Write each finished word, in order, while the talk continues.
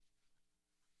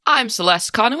I'm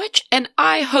Celeste Konowich, and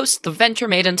I host the Venture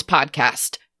Maidens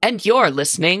podcast, and you're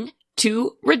listening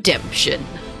to Redemption.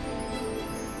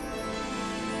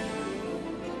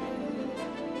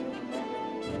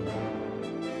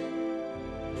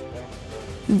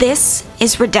 This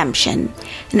is Redemption,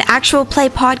 an actual play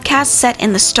podcast set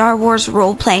in the Star Wars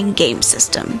role-playing game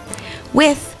system,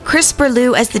 with Chris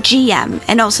Berlew as the GM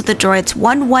and also the droids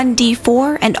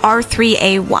 11D4 and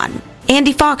R3A1.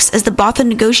 Andy Fox as the Bothan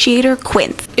negotiator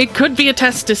Quinth. It could be a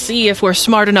test to see if we're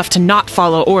smart enough to not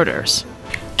follow orders.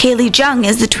 Kaylee Jung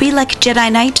as the Twi'lek Jedi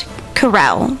Knight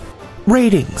Karel.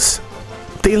 Ratings.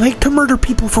 They like to murder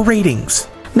people for ratings.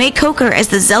 May Coker as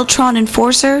the Zeltron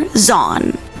enforcer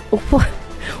Zahn.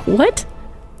 What?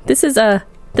 This is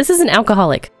an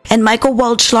alcoholic. And Michael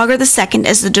Waldschlager II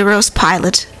as the Duros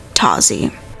pilot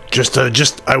Tazi.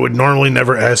 I would normally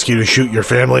never ask you to shoot your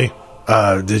family.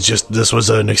 This was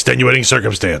an extenuating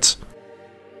circumstance.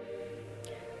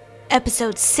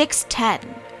 Episode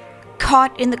 610.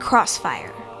 Caught in the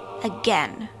Crossfire.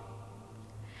 Again.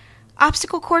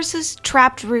 Obstacle courses,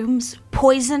 trapped rooms,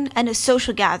 poison, and a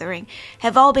social gathering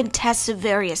have all been tests of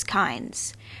various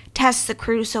kinds. Tests the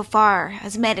crew so far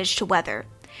has managed to weather.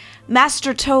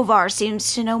 Master Tovar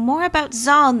seems to know more about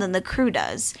Zahn than the crew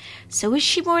does. So is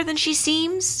she more than she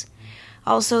seems?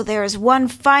 Also, there is one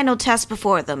final test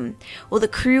before them. Will the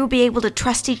crew be able to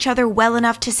trust each other well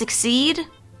enough to succeed?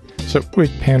 So we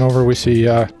pan over, we see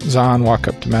Zahn walk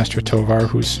up to Master Tovar,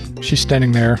 she's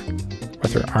standing there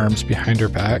with her arms behind her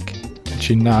back, and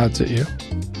she nods at you.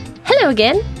 Hello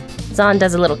again. Zahn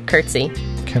does a little curtsy.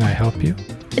 Can I help you?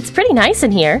 It's pretty nice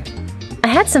in here. I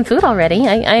had some food already.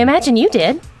 I imagine you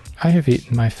did. I have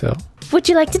eaten my fill. Would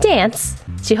you like to dance?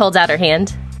 She holds out her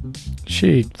hand.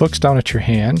 She looks down at your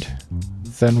hand,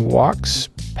 then walks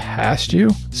past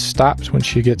you, stops when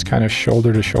she gets kind of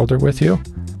shoulder to shoulder with you,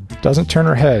 doesn't turn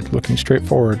her head, looking straight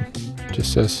forward,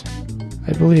 just says,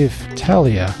 I believe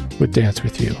Talia would dance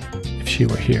with you if she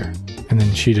were here. And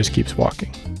then she just keeps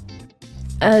walking.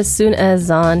 As soon as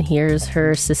Zahn hears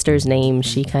her sister's name,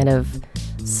 she kind of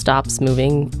stops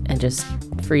moving and just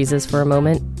freezes for a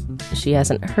moment. She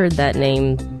hasn't heard that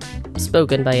name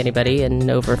spoken by anybody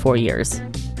in over 4 years.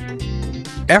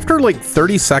 After like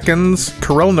 30 seconds,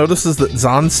 Karel notices that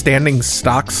Zahn's standing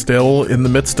stock still in the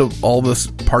midst of all this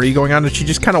party going on, and she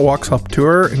just kind of walks up to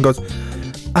her and goes,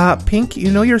 Pink, you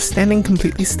know you're standing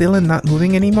completely still and not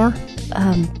moving anymore?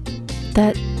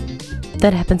 That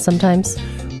happens sometimes.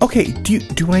 Okay,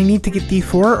 do I need to get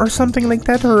D4 or something like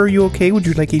that, or are you okay? Would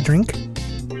you like a drink?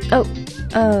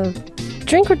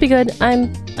 Drink would be good.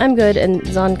 I'm good. And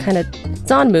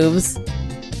Zahn moves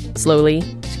slowly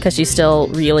because she's still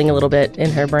reeling a little bit in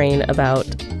her brain about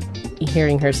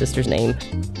hearing her sister's name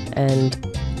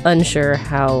and unsure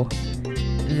how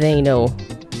they know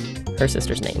her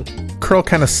sister's name. Karel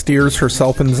kind of steers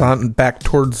herself and Zahn back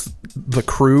towards the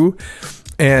crew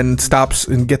and stops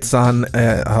and gets on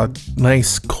a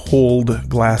nice cold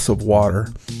glass of water.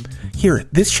 Here,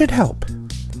 this should help.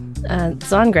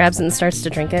 Zahn grabs it and starts to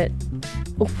drink it.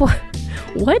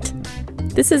 What?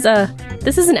 This is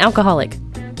an alcoholic.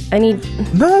 I mean...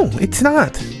 No, it's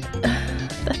not.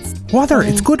 That's... Water,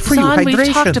 it's good for Zahn, you, hydration.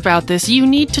 We've talked about this. You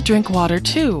need to drink water,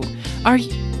 too. Are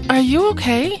you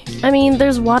okay? I mean,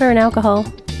 there's water and alcohol.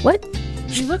 What?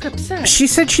 You look upset. She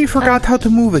said she forgot how to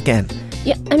move again.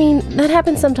 Yeah, I mean, that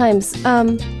happens sometimes.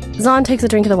 Zahn takes a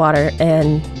drink of the water,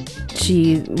 and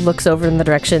she looks over in the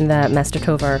direction that Master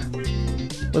Tovar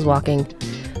was walking.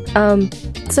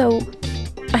 So,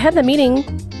 I had the meeting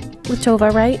with Tovar,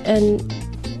 right?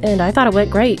 And I thought it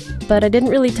went great, but I didn't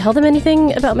really tell them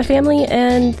anything about my family,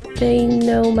 and they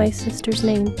know my sister's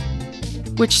name.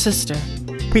 Which sister?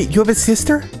 Wait, you have a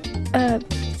sister?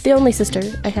 The only sister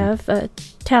I have,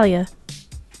 Talia.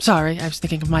 Sorry, I was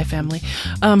thinking of my family.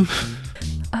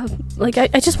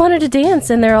 I just wanted to dance,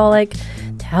 and they're all like,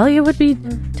 Talia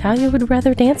would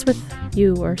rather dance with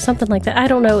you, or something like that. I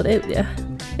don't know.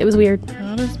 It was weird.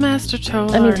 How does Master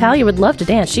Tovar? I mean, Talia would love to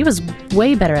dance. She was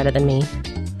way better at it than me.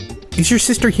 Is your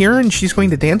sister here and she's going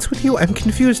to dance with you? I'm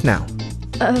confused now.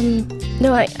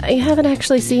 No, I haven't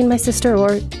actually seen my sister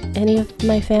or any of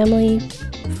my family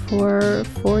for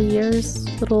 4 years.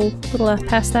 Little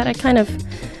past that, I kind of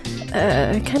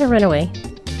ran away.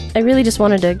 I really just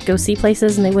wanted to go see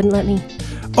places and they wouldn't let me.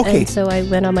 Okay. And so I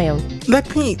went on my own.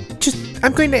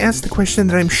 I'm going to ask the question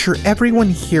that I'm sure everyone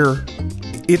here,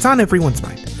 it's on everyone's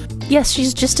mind. Yes,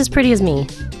 she's just as pretty as me.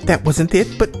 That wasn't it,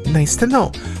 but nice to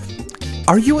know.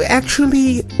 Are you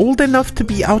actually old enough to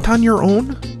be out on your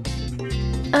own?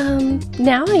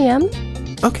 Now I am.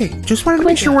 Okay, just wanted to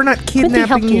make sure we're not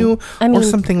kidnapping you or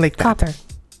something like that.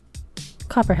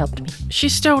 Copper helped me. She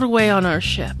stowed away on our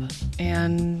ship.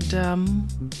 And, Now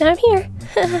I'm here.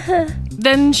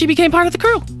 then she became part of the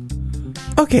crew.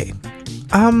 Okay.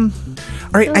 All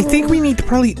right, I think we need to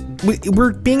probably...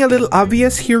 We're being a little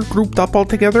obvious here, grouped up all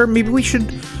together. Maybe we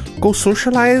should go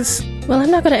socialize. Well, I'm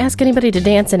not going to ask anybody to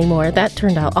dance anymore. That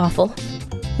turned out awful.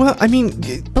 Well, I mean...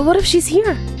 But what if she's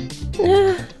here?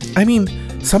 I mean,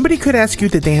 somebody could ask you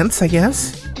to dance, I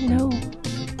guess. No.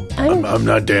 I'm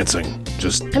not dancing.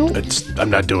 I'm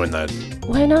not doing that.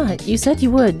 Why not? You said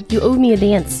you would. You owed me a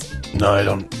dance. No, I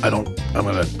don't. I'm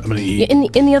gonna eat.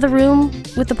 In the other room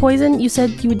with the poison, you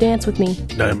said you would dance with me.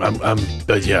 No,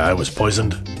 yeah, I was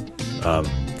poisoned.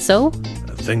 So?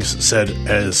 Things said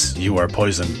as you are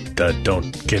poisoned that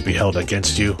can't be held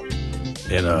against you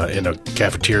in a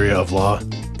cafeteria of law.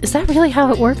 Is that really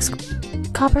how it works,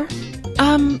 Copper?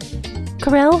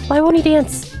 Corel, why won't he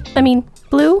dance? I mean,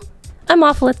 Blue? I'm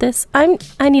awful at this. I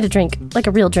need a drink, like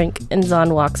a real drink. And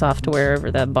Zahn walks off to wherever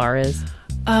that bar is.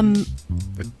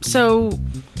 So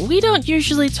we don't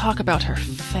usually talk about her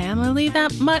family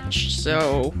that much,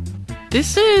 so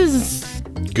this is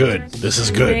good. This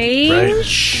is good,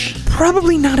 strange. right?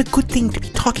 Probably not a good thing to be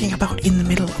talking about in the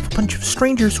middle of a bunch of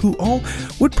strangers who all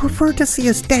would prefer to see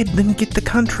us dead than get the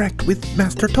contract with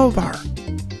Master Tovar.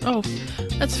 Oh,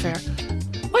 that's fair.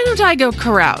 Why don't I go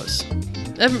carouse?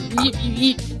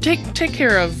 You take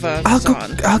care of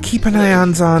Zahn. I'll keep an eye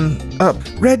on Zahn.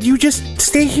 Red, you just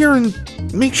stay here and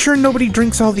make sure nobody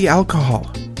drinks all the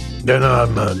alcohol. No,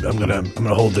 I'm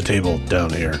gonna hold the table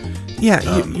down here.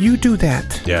 Yeah, you do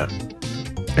that. Yeah.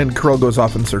 And Corel goes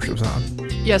off in search of Zahn.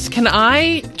 Yes, can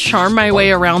I charm my way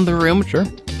around the room? Sure.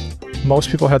 Most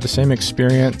people had the same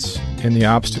experience in the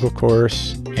obstacle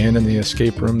course and in the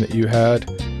escape room that you had.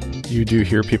 You do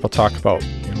hear people talk about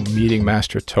meeting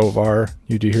Master Tovar.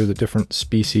 You do hear the different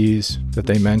species that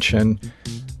they mention,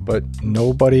 but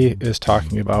nobody is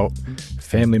talking about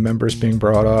family members being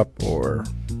brought up or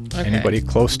anybody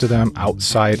close to them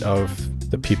outside of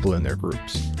the people in their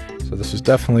groups. So this is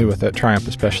definitely, with that triumph,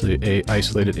 especially a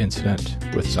isolated incident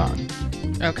with Zahn.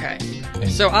 Okay.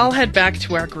 So I'll head back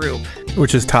to our group.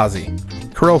 Which is Tazi.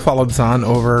 Corel followed Zahn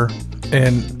over,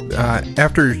 and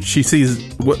after she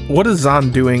sees... What is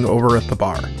Zahn doing over at the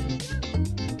bar?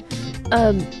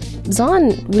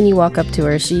 Zahn, when you walk up to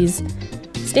her, she's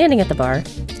standing at the bar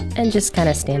and just kind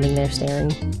of standing there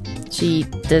staring. She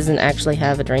doesn't actually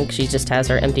have a drink. She just has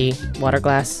her empty water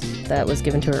glass that was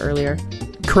given to her earlier.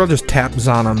 Corel just tapped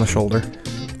Zahn on the shoulder.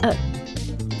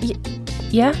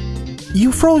 Yeah?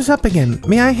 You froze up again.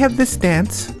 May I have this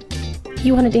dance?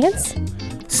 You want to dance?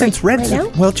 Since Red's right now?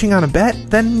 welching on a bet,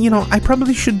 then, I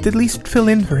probably should at least fill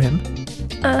in for him.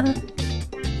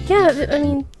 Yeah, I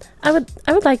mean, I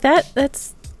would like that.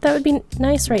 That would be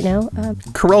nice right now.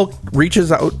 Corel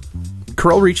reaches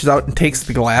out and takes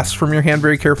the glass from your hand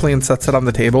very carefully and sets it on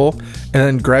the table, and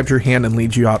then grabs your hand and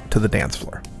leads you out to the dance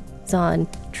floor. Zahn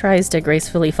tries to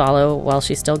gracefully follow while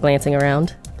she's still glancing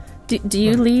around. Do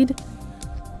you lead?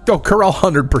 Oh, Corel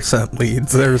 100%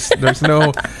 leads.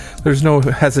 There's no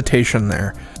hesitation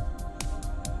there.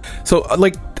 So,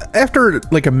 after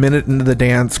a minute into the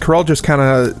dance, Corel just kind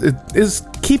of is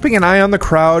keeping an eye on the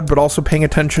crowd, but also paying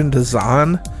attention to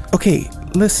Zahn. Okay,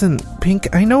 listen,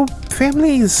 Pink, I know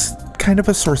family is kind of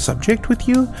a sore subject with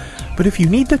you, but if you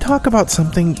need to talk about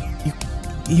something,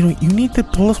 you need to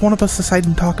pull one of us aside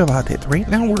and talk about it. Right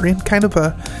now, we're in kind of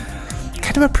a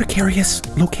precarious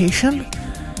location,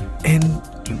 and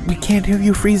we can't have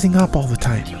you freezing up all the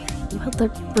time. Well,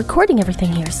 they're recording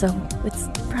everything here, so it's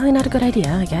probably not a good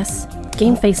idea, I guess.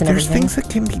 Game face and There's everything. things that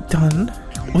can be done.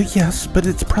 Well, yes, but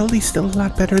it's probably still a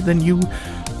lot better than you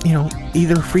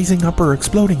either freezing up or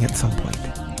exploding at some point.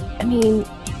 I mean,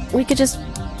 we could just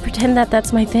pretend that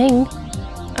that's my thing.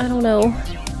 I don't know.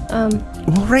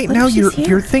 Well, right now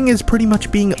your thing is pretty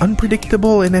much being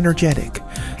unpredictable and energetic.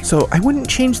 So I wouldn't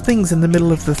change things in the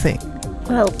middle of the thing.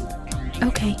 Well,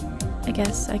 okay. I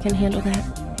guess I can handle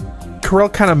that.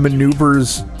 Corel kind of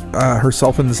maneuvers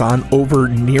herself and Zahn over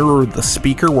nearer the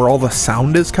speaker where all the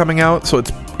sound is coming out, so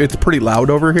it's pretty loud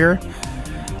over here.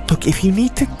 Look, if you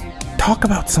need to talk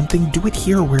about something, do it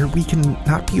here where we can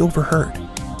not be overheard.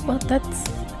 Well,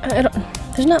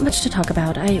 there's not much to talk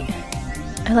about. I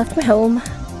left my home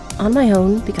on my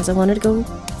own because I wanted to go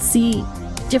see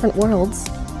different worlds.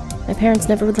 My parents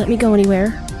never would let me go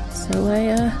anywhere, so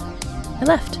I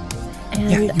left. And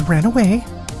yeah, you ran away.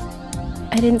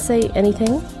 I didn't say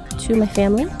anything to my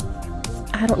family.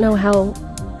 I don't know how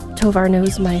Tovar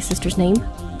knows my sister's name.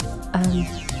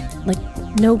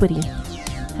 Nobody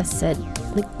has said,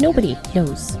 nobody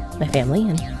knows my family,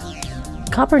 and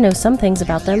Copper knows some things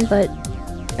about them, but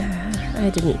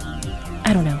I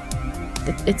don't know.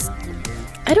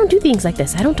 I don't do things like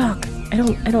this. I don't talk. I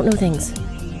don't know things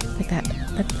like that.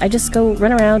 I just go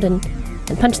run around and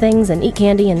punch things and eat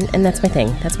candy, and that's my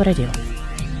thing. That's what I do.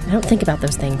 I don't think about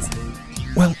those things.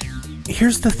 Well,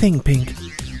 here's the thing, Pink.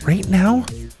 Right now,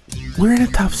 we're in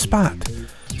a tough spot.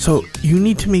 So you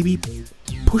need to maybe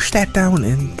push that down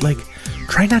and,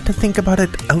 try not to think about it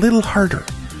a little harder.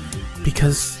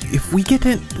 Because if we get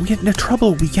into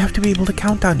trouble, we have to be able to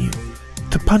count on you.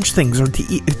 To punch things or to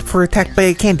eat for attacked by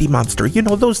a candy monster. You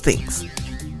know, those things.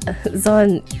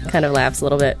 Zon kind of laughs a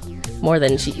little bit more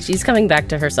than she's coming back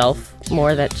to herself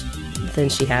more than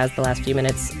she has the last few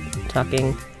minutes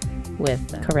talking with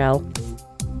Corel.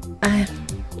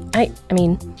 I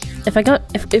mean, if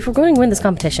we're going to win this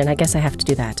competition, I guess I have to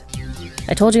do that.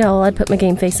 I told you all I'd put my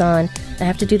game face on. I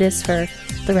have to do this for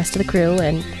the rest of the crew,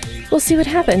 and we'll see what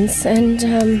happens.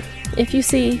 And if you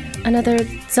see another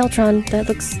Zeltron that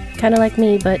looks kind of like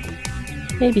me, but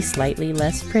maybe slightly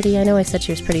less pretty. I know I said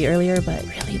she was pretty earlier, but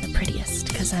really the prettiest,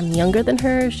 because I'm younger than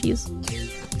her.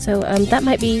 So that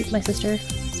might be my sister.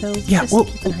 So yeah, just well,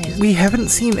 keep an eye out. We haven't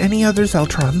seen any other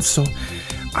Zeltrons, so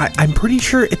I'm pretty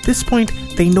sure at this point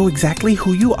they know exactly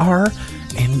who you are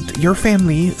and your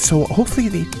family, so hopefully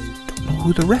they don't know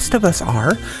who the rest of us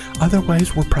are.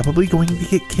 Otherwise, we're probably going to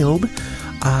get killed,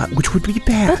 which would be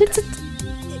bad. But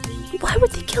why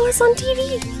would they kill us on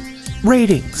TV?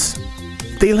 Ratings.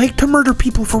 They like to murder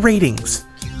people for ratings.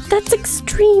 That's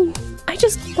extreme. I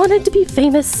just wanted to be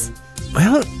famous.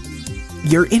 Well,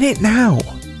 you're in it now.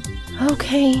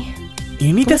 Okay.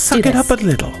 You need Let's to suck do it up this. a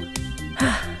little.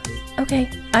 Okay,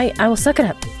 I will suck it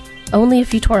up. Only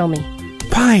if you twirl me.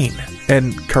 Fine.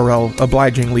 And Corel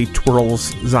obligingly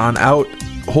twirls Zon out,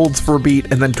 holds for a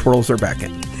beat, and then twirls her back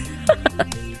in.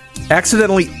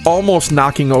 Accidentally almost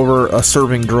knocking over a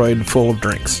serving droid full of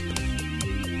drinks.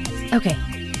 Okay.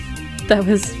 That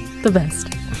was the best.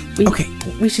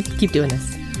 We should keep doing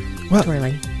this. Well,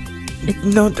 Twirling.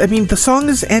 no, I mean, the song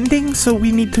is ending, so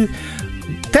we need to...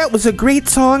 That was a great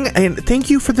song, and thank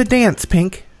you for the dance,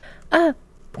 Pink.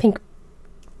 Pink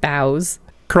bows.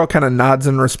 Corel kind of nods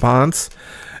in response,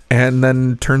 and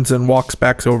then turns and walks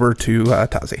back over to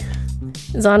Tazi.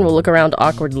 Zon will look around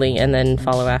awkwardly and then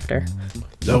follow after.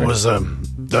 That was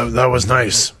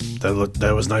nice.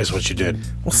 That was nice what you did.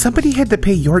 Well, somebody had to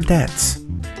pay your debts.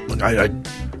 Look,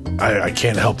 I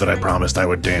can't help that I promised I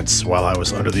would dance while I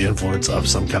was under the influence of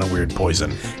some kind of weird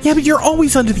poison. Yeah, but you're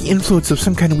always under the influence of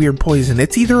some kind of weird poison.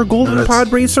 It's either a golden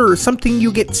pod racer or something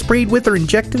you get sprayed with or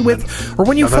injected with, or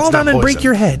when you fall down and break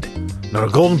your head. No,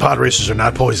 golden pod racers are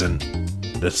not poison.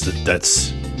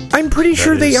 That's. I'm pretty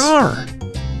sure they are.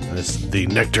 It's the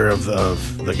nectar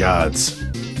of the gods.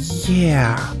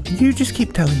 Yeah, you just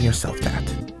keep telling yourself that.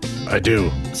 I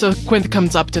do. So Quinth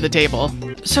comes up to the table.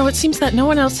 So it seems that no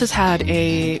one else has had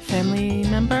a family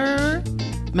member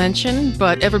mention,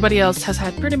 but everybody else has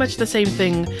had pretty much the same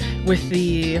thing with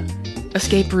the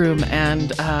escape room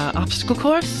and obstacle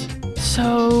course.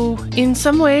 So in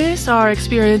some ways, our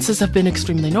experiences have been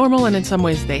extremely normal, and in some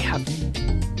ways they haven't.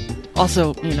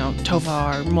 Also,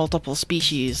 Tovar multiple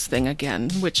species thing again,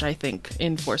 which I think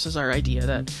enforces our idea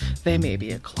that they may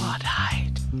be a clawed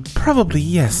hide. Probably,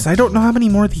 yes. I don't know how many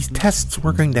more of these tests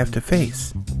we're going to have to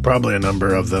face. Probably a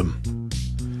number of them.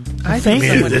 I think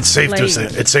It's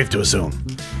safe to assume.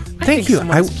 Thank you.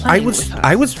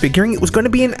 I was figuring it was going to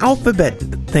be an alphabet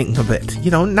thing of it.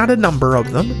 Not a number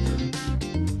of them.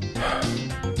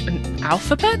 An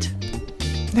alphabet?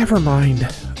 Never mind.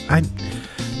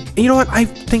 You know what? I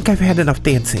think I've had enough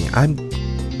dancing.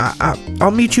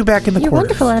 I'll meet you back in the You're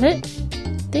quarters. wonderful at it.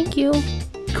 Thank you.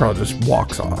 Carl just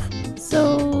walks off.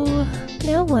 So,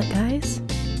 now what, guys?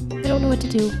 I don't know what to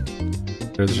do.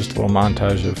 There's just a little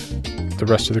montage of the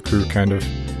rest of the crew kind of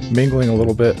mingling a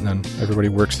little bit, and then everybody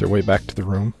works their way back to the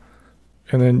room.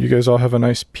 And then you guys all have a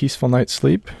nice, peaceful night's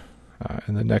sleep.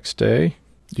 And the next day,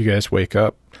 you guys wake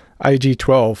up.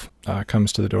 IG-12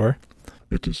 comes to the door.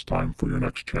 It is time for your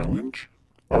next challenge.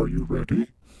 Are you ready?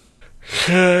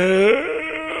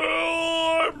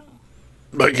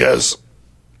 I guess.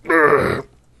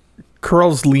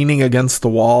 Corel's leaning against the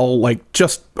wall,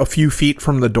 just a few feet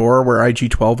from the door where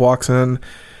IG-12 walks in.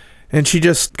 And she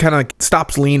just kind of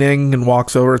stops leaning and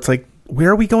walks over. It's like, where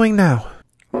are we going now?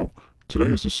 Oh,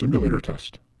 today is a simulator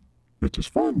test. It is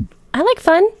fun. I like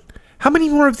fun. How many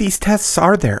more of these tests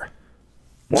are there?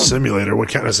 One. Simulator? What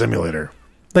kind of simulator?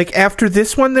 After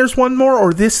this one, there's one more,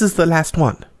 or this is the last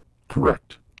one?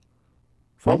 Correct.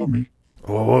 Follow me.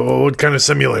 What kind of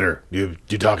simulator you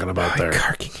talking about there? I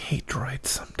carking hate droids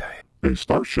sometimes. A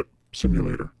starship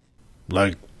simulator.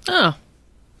 Like Oh.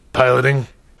 piloting?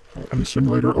 And the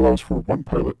simulator allows for one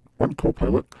pilot, one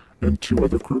co-pilot, and 2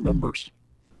 other crew members,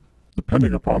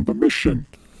 depending upon the mission.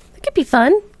 It could be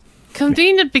fun.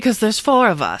 Convenient because there's 4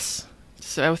 of us.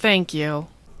 So thank you.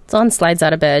 Zahn slides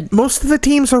out of bed. Most of the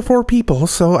teams are 4 people,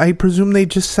 so I presume they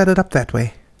just set it up that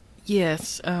way.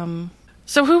 Yes,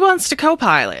 so who wants to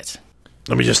co-pilot?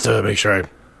 Let me just make sure I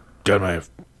got my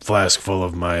flask full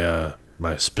of my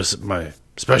my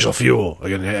special fuel.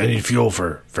 Again, I need fuel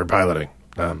for piloting.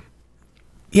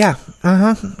 Yeah,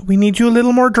 we need you a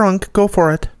little more drunk. Go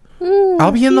for it.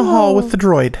 I'll be in the hall with the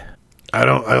droid.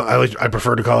 I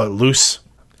prefer to call it loose.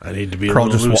 I need to be Carl a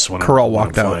little loose when I'm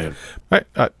walked out. flying. All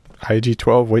right,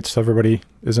 IG-12 waits till everybody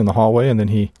is in the hallway, and then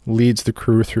he leads the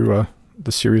crew through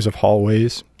the series of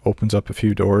hallways, opens up a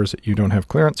few doors that you don't have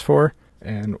clearance for,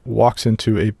 and walks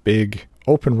into a big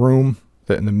open room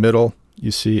that in the middle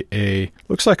you see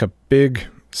looks like a big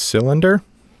cylinder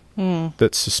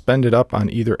that's suspended up on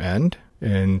either end.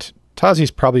 And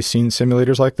Tazi's probably seen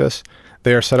simulators like this.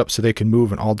 They are set up so they can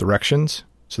move in all directions.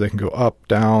 So they can go up,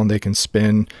 down, they can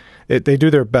spin. They do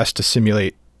their best to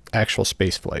simulate actual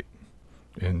space flight.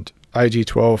 And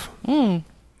IG-12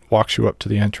 walks you up to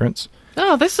the entrance.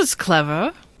 Oh, this is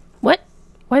clever. What?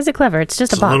 Why is it clever? It's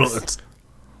just a box.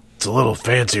 It's a little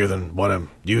fancier than what I'm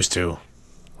used to.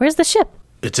 Where's the ship?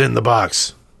 It's in the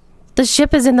box. The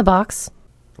ship is in the box.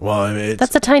 Well, I mean,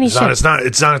 that's a tiny ship. It's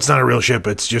not a real ship.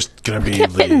 It's just gonna be.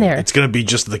 Can't fit in there. It's gonna be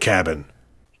just the cabin.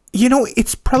 You know,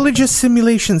 it's probably just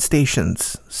simulation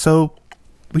stations. So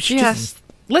we should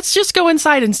Let's just go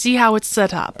inside and see how it's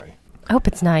set up. I hope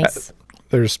it's nice.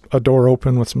 There's a door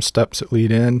open with some steps that lead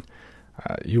in.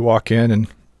 You walk in, and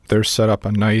they're set up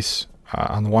a nice,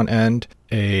 on the one end,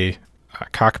 a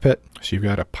cockpit. So you've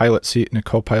got a pilot seat and a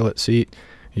co-pilot seat.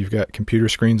 You've got computer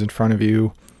screens in front of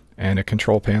you and a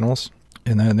control panels.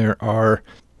 And then there are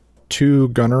 2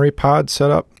 gunnery pods set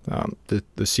up.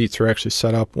 The seats are actually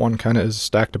set up. One kind of is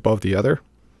stacked above the other.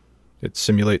 It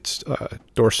simulates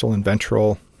dorsal and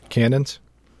ventral cannons.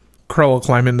 Crow will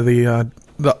climb into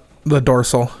the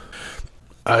dorsal.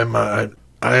 I'd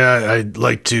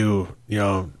like to,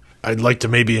 I'd like to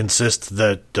maybe insist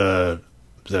that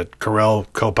that Corell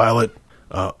co-pilot,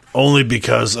 only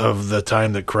because of the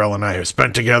time that Corell and I have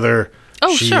spent together.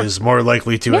 Oh, she sure. is more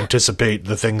likely to anticipate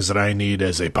the things that I need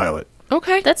as a pilot.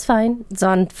 Okay. That's fine.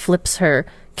 Zahn flips her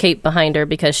cape behind her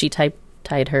because she tied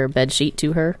her bed sheet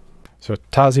to her. So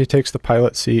Tazi takes the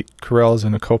pilot seat, Corell is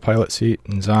in a co-pilot seat,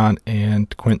 and Zahn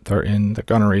and Quint are in the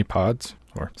gunnery pods,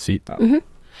 or seat.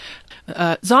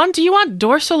 Zahn, do you want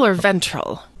dorsal or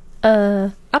ventral?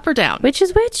 Up or down? Which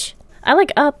is which? I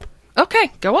like up.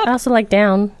 Okay, go up. I also like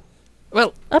down.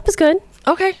 Well, up is good.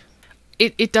 Okay.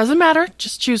 It doesn't matter.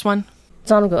 Just choose one.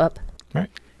 Zahn will go up. All right.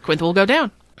 Quint will go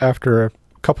down. After a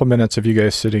couple minutes of you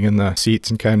guys sitting in the seats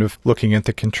and kind of looking at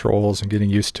the controls and getting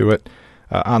used to it,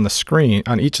 on the screen,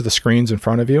 on each of the screens in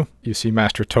front of you, you see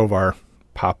Master Tovar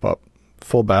pop up,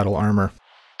 full battle armor.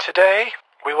 Today,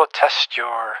 we will test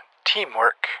your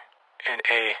teamwork in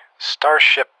a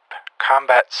Starship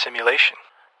combat simulation.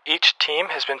 Each team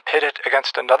has been pitted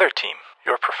against another team.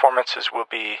 Your performances will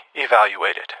be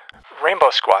evaluated.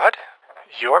 Rainbow Squad,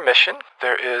 your mission,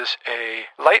 there is a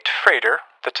light freighter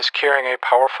that is carrying a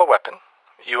powerful weapon.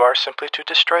 You are simply to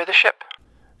destroy the ship.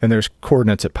 And there's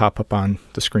coordinates that pop up on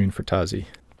the screen for Tazi.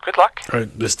 Good luck. All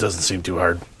right, this doesn't seem too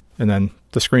hard. And then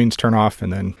the screens turn off,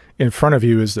 and then in front of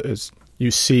you is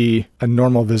you see a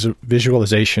normal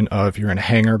visualization of you're in a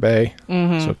hangar bay.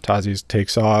 Mm-hmm. So Tazi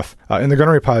takes off. In the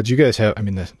gunnery pods, you guys have,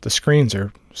 the screens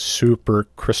are super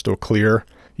crystal clear.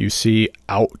 You see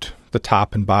out the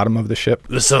top and bottom of the ship.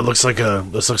 This looks like a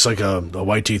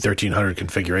YT-1300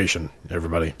 configuration,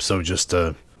 everybody. So just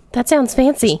that sounds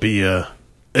fancy.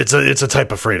 It's a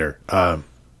type of freighter.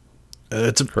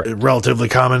 It's relatively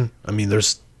common.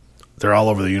 They're all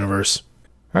over the universe.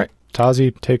 All right.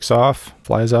 Tazi takes off,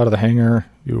 flies out of the hangar.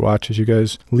 You watch as you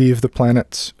guys leave the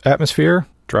planet's atmosphere,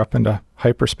 drop into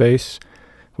hyperspace,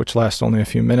 which lasts only a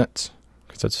few minutes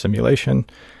because it's a simulation.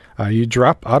 You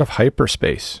drop out of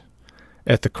hyperspace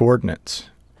at the coordinates.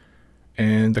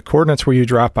 And the coordinates where you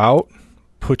drop out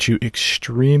put you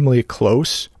extremely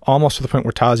close, almost to the point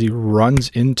where Tazi runs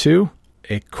into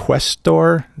a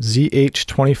Questor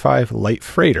ZH-25 light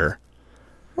freighter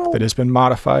that has been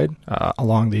modified.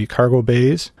 Along the cargo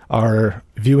bays are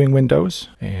viewing windows,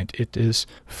 and it is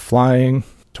flying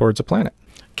towards a planet.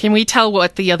 Can we tell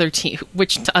which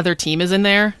other team is in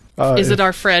there? Is it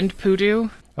our friend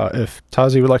Pudu? If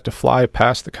Tazi would like to fly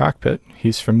past the cockpit,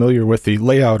 he's familiar with the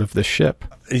layout of the ship.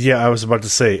 Yeah, I was about to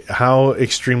say, how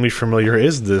extremely familiar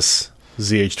is this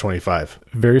ZH-25?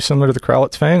 Very similar to the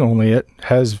Kralitz Fang, only it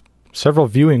has several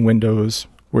viewing windows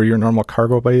where your normal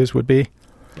cargo bays would be.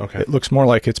 Okay. It looks more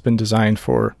like it's been designed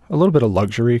for a little bit of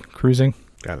luxury cruising.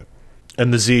 Got it.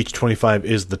 And the ZH-25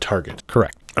 is the target?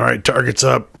 Correct. All right, target's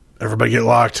up. Everybody get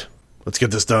locked. Let's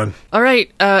get this done. All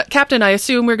right, Captain, I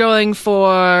assume we're going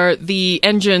for the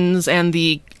engines and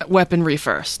the weaponry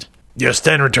first. Yeah,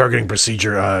 standard targeting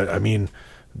procedure. I mean,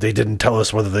 they didn't tell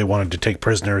us whether they wanted to take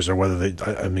prisoners or whether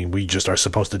we just are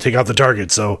supposed to take out the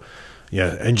target. So,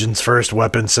 yeah, engines first,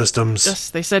 weapon systems. Yes,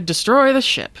 they said destroy the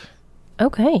ship.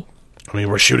 Okay. I mean,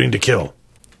 we're shooting to kill.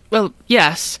 Well,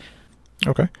 yes.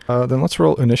 Okay. Then let's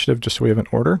roll initiative just so we have an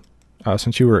order.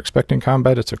 Since you were expecting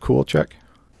combat, it's a cool check.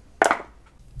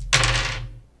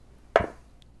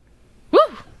 Woo!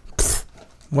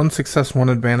 1 success, 1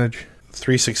 advantage.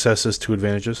 3 successes, 2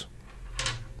 advantages.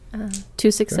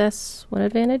 2 success, 1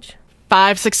 advantage.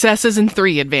 5 successes and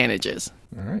 3 advantages.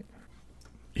 All right.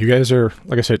 You guys are,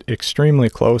 like I said, extremely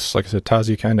close. Like I said,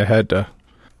 Tazi kind of had to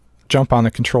jump on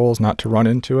the controls, not to run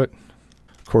into it.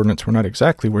 Coordinates were not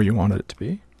exactly where you wanted it to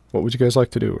be. What would you guys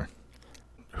like to do? Or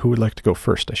who would like to go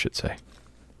first, I should say?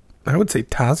 I would say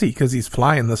Tazi, because he's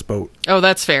flying this boat. Oh,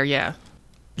 that's fair, yeah.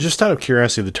 Just out of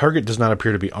curiosity, the target does not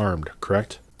appear to be armed,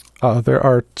 correct? There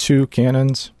are 2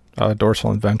 cannons,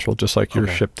 dorsal and ventral, just like your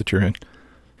ship that you're in.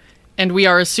 And we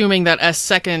are assuming that a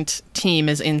second team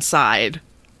is inside,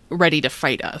 ready to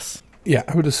fight us. Yeah,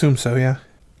 I would assume so, yeah.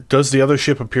 Does the other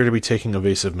ship appear to be taking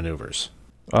evasive maneuvers?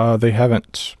 They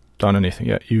haven't done anything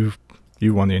yet. You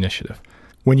won the initiative.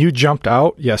 When you jumped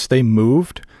out, yes, they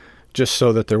moved just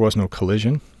so that there was no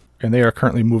collision, and they are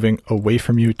currently moving away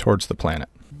from you towards the planet.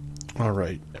 All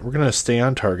right. We're going to stay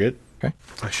on target. Okay.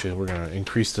 Actually, we're going to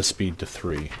increase the speed to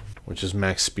 3, which is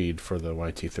max speed for the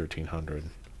YT-1300.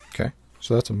 Okay.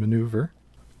 So that's a maneuver.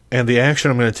 And the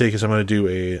action I'm going to take is I'm going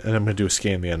to do a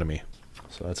scan the enemy.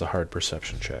 So that's a hard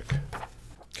perception check.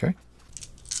 Okay.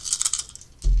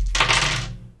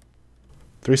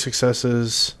 3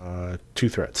 successes, 2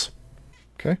 threats.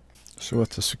 Okay. So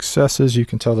with the successes, you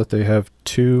can tell that they have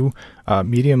 2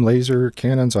 medium laser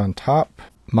cannons on top.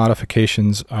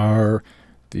 Modifications are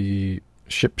the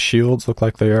ship shields look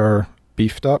like they are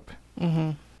beefed up.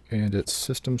 Mm-hmm. And its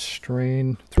system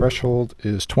strain threshold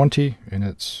is 20, and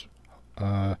its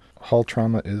hull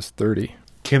trauma is 30.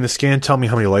 Can the scan tell me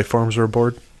how many life forms are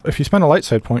aboard? If you spend a light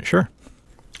side point, sure.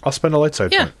 I'll spend a light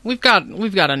side point. Yeah, we've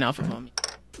got enough of them.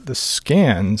 The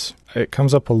scans, it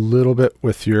comes up a little bit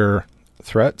with your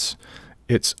threats.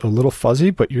 It's a little fuzzy,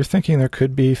 but you're thinking there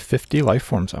could be 50 life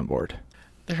forms on board.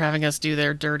 They're having us do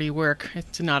their dirty work.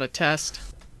 It's not a test.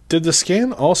 Did the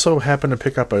scan also happen to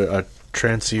pick up a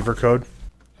transceiver code?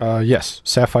 Yes,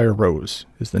 Sapphire Rose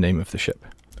is the name of the ship.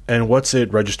 And what's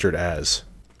it registered as?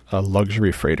 A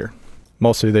luxury freighter.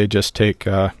 Mostly they just take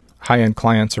high-end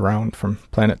clients around from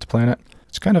planet to planet.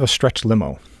 It's kind of a stretched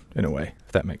limo, in a way,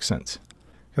 if that makes sense.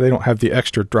 They don't have the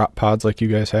extra drop pods like you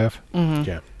guys have. Mm-hmm.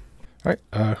 Yeah. All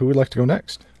right, who would like to go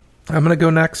next? I'm going to go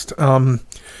next.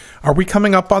 Are we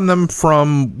coming up on them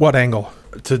from what angle?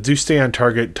 To do stay on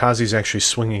target, Tazi's actually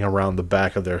swinging around the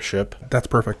back of their ship. That's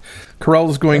perfect. Corell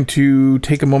is going to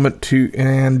take a moment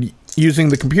and using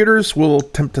the computers, will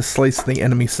attempt to slice the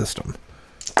enemy system.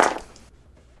 I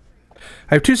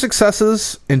have 2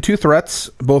 successes and 2 threats.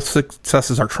 Both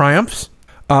successes are triumphs.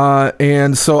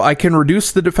 And so I can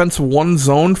reduce the defense of 1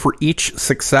 zone for each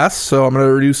success. So I'm going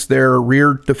to reduce their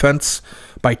rear defense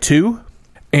by 2.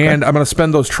 And I'm going to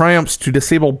spend those triumphs to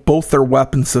disable both their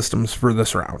weapon systems for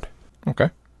this round. Okay.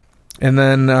 And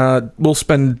then we'll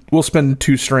spend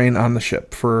 2 strain on the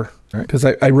ship for because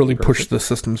I really pushed the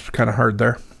systems kind of hard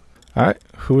there. All right.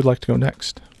 Who would like to go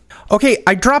next? Okay,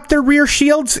 I dropped their rear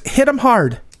shields. Hit them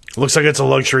hard. Looks like it's a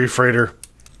luxury freighter.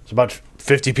 It's about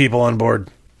 50 people on board.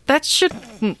 That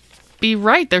shouldn't be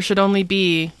right. There should only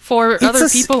be 4 other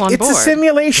people on board. It's a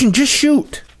simulation. Just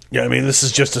shoot. Yeah, I mean, this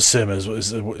is just a sim.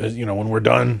 When we're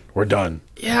done, we're done.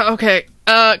 Yeah, okay.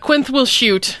 Quinth will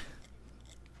shoot.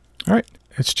 All right.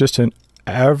 It's just an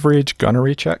average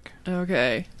gunnery check.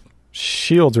 Okay.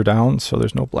 Shields are down, so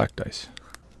there's no black dice.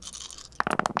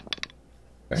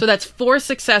 Okay. So that's 4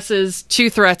 successes, 2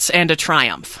 threats, and a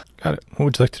triumph. Got it. What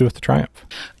would you like to do with the triumph?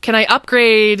 Can I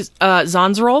upgrade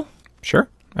Zon's roll? Sure.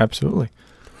 Absolutely.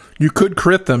 You could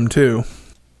crit them, too.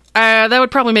 That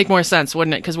would probably make more sense,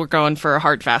 wouldn't it? Because we're going for a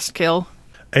hard, fast kill.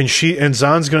 And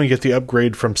Zon's going to get the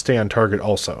upgrade from stay on target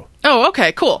also. Oh,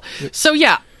 okay, cool. So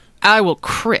yeah, I will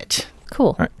crit. Cool.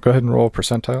 All right. Go ahead and roll a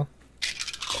percentile.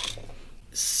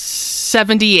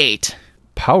 78.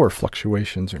 Power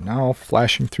fluctuations are now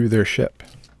flashing through their ship.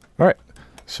 All right.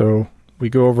 So we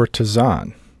go over to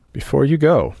Zon. Before you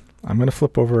go, I'm going to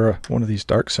flip over one of these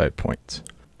dark side points.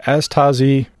 As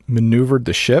Tazi maneuvered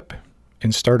the ship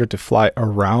and started to fly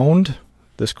around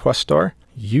this quest star,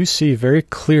 you see very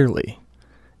clearly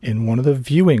in one of the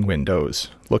viewing windows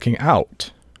looking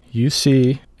out, you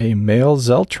see a male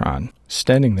Zeltron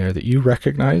standing there that you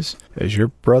recognize as your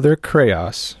brother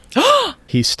Kraos.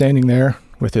 He's standing there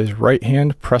with his right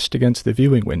hand pressed against the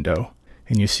viewing window,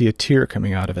 and you see a tear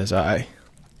coming out of his eye.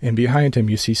 And behind him,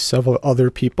 you see several other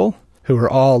people who are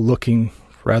all looking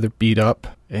rather beat up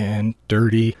and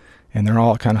dirty, and they're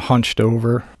all kind of hunched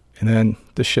over. And then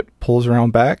the ship pulls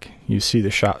around back. You see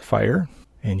the shot fire,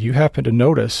 and you happen to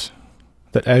notice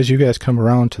that as you guys come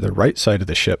around to the right side of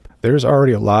the ship, there's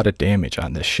already a lot of damage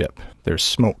on this ship. There's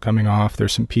smoke coming off,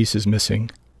 there's some pieces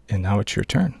missing, and now it's your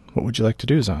turn. What would you like to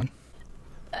do, Zahn?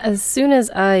 As soon as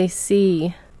I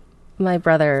see my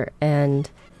brother and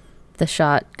the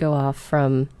shot go off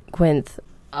from Gwynth,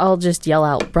 I'll just yell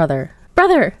out, Brother!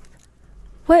 Brother!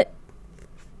 What?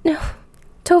 No.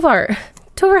 Tovar!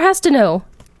 Tovar has to know!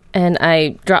 And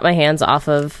I drop my hands off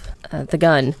of the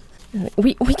gun.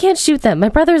 We can't shoot them. My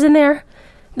brother's in there.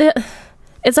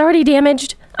 It's already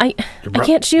damaged. I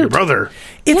can't shoot. Your brother?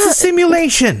 It's a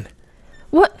simulation.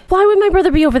 What? Why would my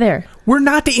brother be over there? We're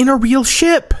not in a real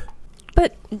ship.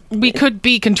 But we could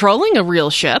be controlling a real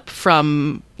ship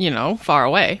from, far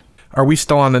away. Are we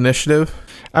still on initiative?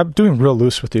 I'm doing real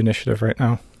loose with the initiative right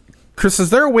now. Chris, is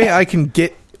there a way I can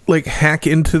hack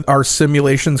into our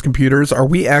simulation's computers? Are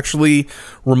we actually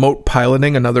remote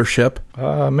piloting another ship?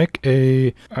 Make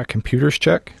a computers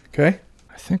check. Okay.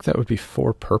 I think that would be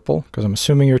 4 purple, because I'm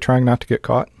assuming you're trying not to get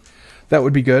caught. That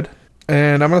would be good.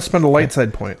 And I'm going to spend a light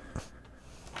side point.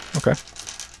 Okay.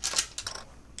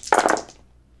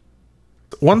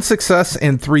 1 success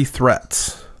and 3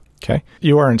 threats. Okay.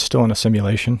 You are still in a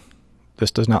simulation.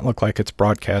 This does not look like it's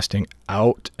broadcasting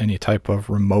out any type of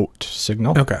remote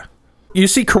signal. Okay. You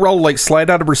see Corell slide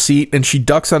out of her seat, and she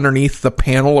ducks underneath the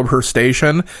panel of her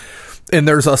station, and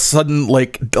there's a sudden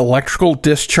electrical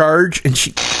discharge, and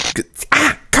she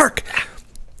Kark,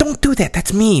 don't do that,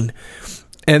 that's mean.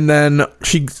 And then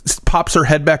she pops her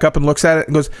head back up and looks at it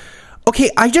and goes,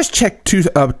 okay, I just checked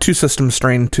two system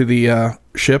strain to the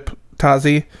ship,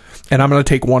 Tazi, and I'm going to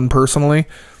take 1 personally.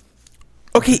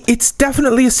 Okay, it's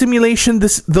definitely a simulation.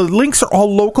 The links are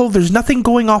all local. There's nothing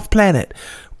going off planet.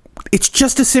 It's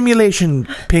just a simulation,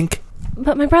 Pink.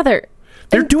 But my brother.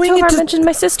 They're doing Tovar it to mentioned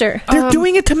my sister. They're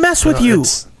doing it to mess with you.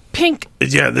 Pink.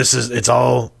 Yeah, it's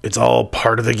all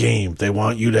part of the game. They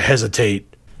want you to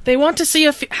hesitate. They want to see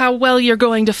how well you're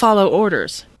going to follow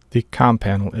orders. The comm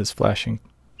panel is flashing.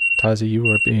 Tazi, you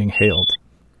are being hailed.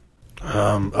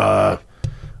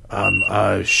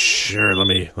 Sure. Let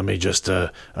me just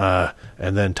and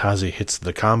then Tazi hits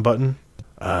the comm button.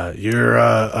 You're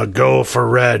a go for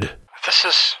red. This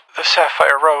is the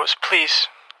Sapphire Rose. Please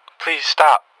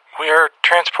stop. We are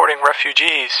transporting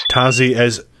refugees. Tazi,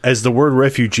 as the word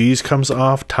refugees comes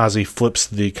off, Tazi flips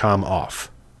the comm off.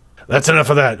 That's enough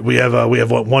of that. We have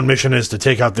what one mission is to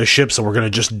take out this ship, so we're going to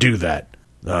just do that.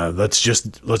 Let's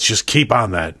just keep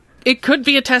on that. It could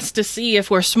be a test to see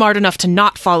if we're smart enough to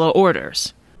not follow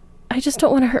orders. I just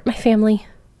don't want to hurt my family.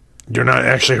 You're not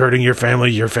actually hurting your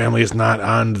family. Your family is not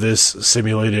on this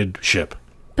simulated ship.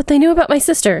 But they knew about my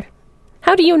sister.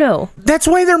 How do you know? That's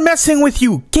why they're messing with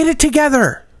you. Get it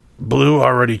together. Blue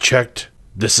already checked.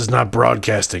 This is not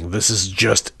broadcasting. This is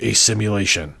just a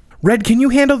simulation. Red, can you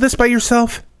handle this by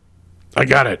yourself? I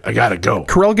got it. Go.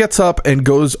 Corell gets up and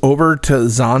goes over to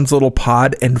Zahn's little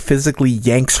pod and physically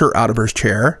yanks her out of her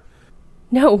chair.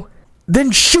 No.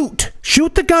 Then shoot.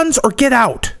 Shoot the guns or get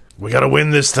out. We gotta win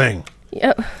this thing.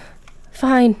 Yep.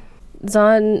 Fine.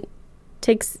 Zahn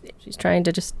she's trying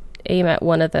to just aim at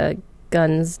one of the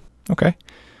guns. Okay.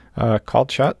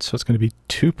 Called shot, so it's going to be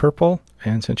 2 purple,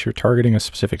 and since you're targeting a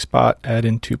specific spot, add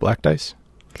in 2 black dice.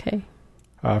 Okay.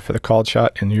 For the called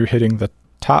shot, and you're hitting the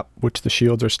top, which the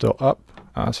shields are still up,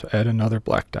 so add another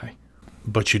black die.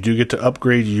 But you do get to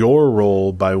upgrade your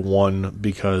roll by 1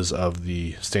 because of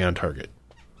the stay on target.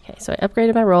 Okay, so I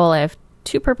upgraded my roll. I have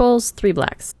 2 purples, 3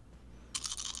 blacks.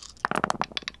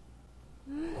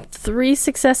 3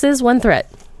 successes, 1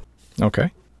 threat.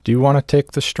 Okay. Do you want to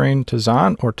take the strain to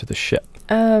Zahn or to the ship?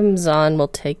 Zahn will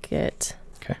take it.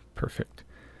 Okay, perfect.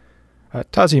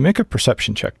 Tazi, make a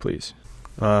perception check, please.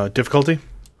 Difficulty?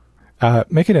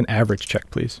 Make it an average check,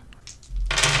 please.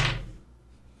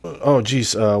 Oh,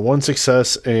 geez. 1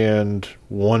 success and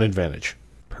 1 advantage.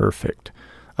 Perfect.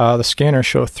 The scanners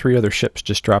show 3 other ships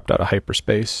just dropped out of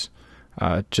hyperspace,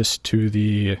 just to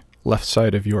the left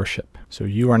side of your ship. So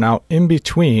you are now in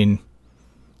between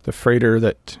the freighter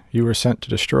that you were sent to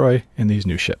destroy and these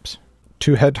new ships.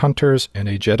 2 headhunters and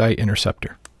a Jedi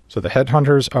interceptor. So the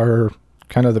headhunters are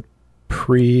kind of the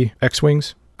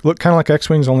pre-X-Wings. Look kind of like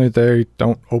X-Wings, only they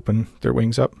don't open their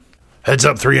wings up. Heads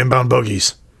up, 3 inbound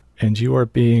bogies. And you are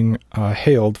being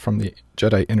hailed from the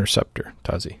Jedi interceptor,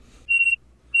 Tazi.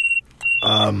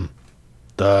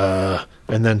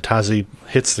 And then Tazi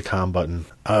hits the comm button.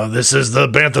 This is the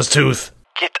Bantha's Tooth.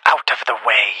 Get out of the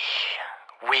way.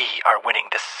 We are winning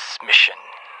this mission.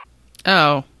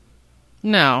 Oh.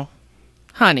 No.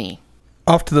 Honey.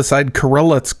 Off to the side, Corell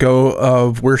lets go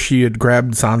of where she had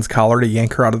grabbed Zan's collar to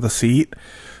yank her out of the seat.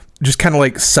 Just kind of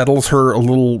like settles her a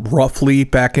little roughly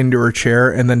back into her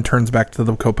chair and then turns back to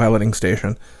the co-piloting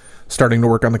station, starting to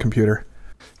work on the computer.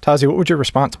 Tazi, what would your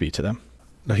response be to them?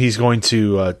 Now he's going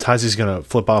to, Tazi's going to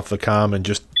flip off the comm and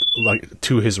just, like,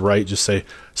 to his right, just say,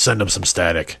 send him some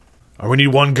static. We need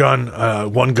one gun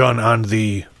on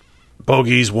the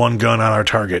bogies, one gun on our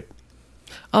target.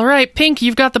 All right, Pink,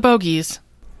 you've got the bogies.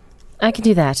 I can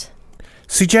do that.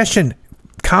 Suggestion,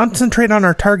 concentrate on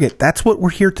our target. That's what we're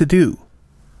here to do.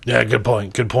 Yeah, good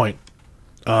point.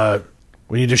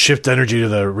 We need to shift energy to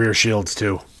the rear shields,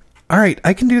 too. All right,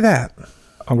 I can do that.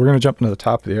 We're going to jump into the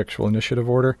top of the actual initiative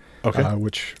order. Okay.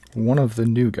 Which one of the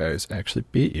new guys actually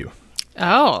beat you.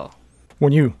 Oh.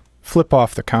 When you flip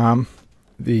off the comm,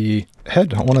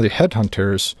 one of the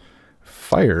headhunters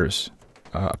fires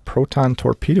a proton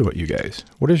torpedo at you guys.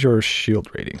 What is your shield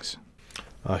ratings?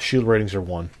 Shield ratings are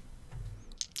 1.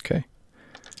 Okay.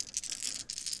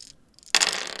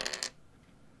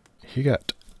 He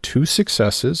got 2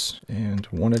 successes and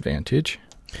 1 advantage.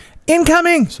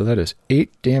 Incoming! So that is 8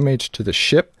 damage to the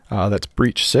ship. That's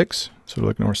breach 6. So it'll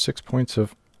ignore 6 points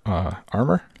of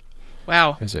armor.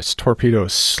 Wow. As this torpedo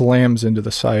slams into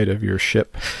the side of your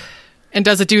ship. And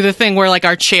does it do the thing where, like,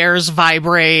 our chairs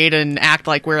vibrate and act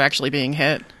like we're actually being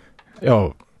hit?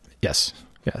 Oh, yes.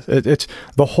 Yes. It's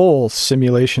the whole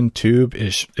simulation tube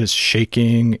is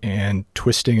shaking and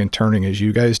twisting and turning as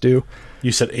you guys do.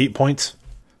 You said 8 points?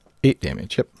 8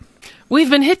 damage, yep. We've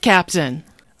been hit, Captain.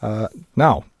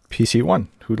 Now, PC1,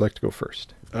 who'd like to go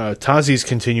first? Tazi's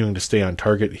continuing to stay on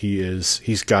target.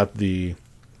 He's got the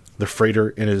freighter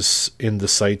in the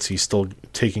sights. He's still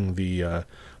taking the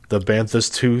Bantha's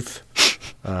Tooth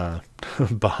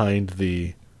behind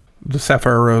the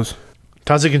Sapphire Rose.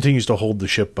 Tazi continues to hold the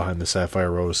ship behind the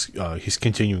Sapphire Rose. He's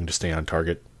continuing to stay on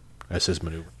target as his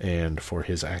maneuver. And for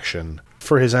his action,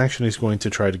 he's going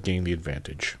to try to gain the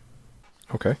advantage.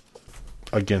 Okay.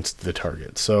 Against the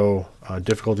target. So,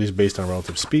 difficulties based on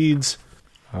relative speeds.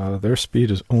 Their speed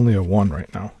is only a 1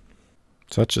 right now.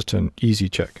 So that's just an easy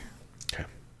check. Okay.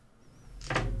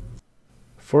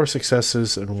 4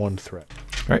 successes and 1 threat.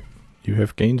 All right. You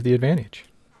have gained the advantage.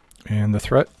 And the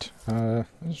threat, let's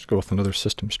just go with another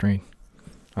system strain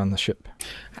on the ship.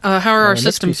 How are our next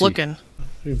systems PC. looking?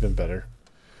 We've been better.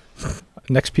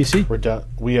 Next PC? We're down.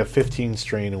 We have 15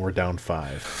 strain and we're down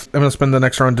 5. I'm going to spend the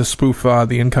next round to spoof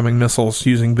the incoming missiles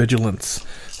using vigilance.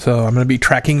 So I'm going to be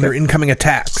tracking their incoming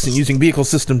attacks and using vehicle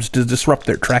systems to disrupt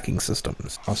their tracking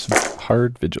systems. Awesome.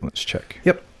 Hard vigilance check.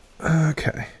 Yep.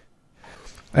 Okay.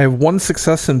 I have 1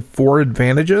 success and 4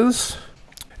 advantages.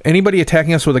 Anybody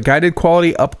attacking us with a guided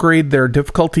quality, upgrade their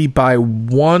difficulty by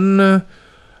 1,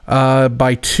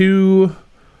 by 2.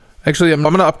 Actually, I'm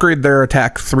going to upgrade their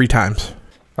attack 3 times.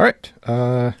 All right.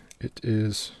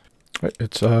 It's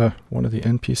one of the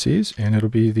NPCs, and it'll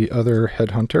be the other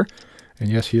headhunter. And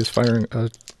yes, he is firing a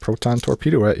proton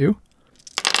torpedo at you.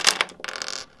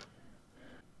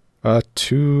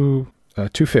 2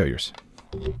 failures,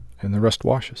 and the rest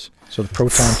washes. So the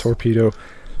proton torpedo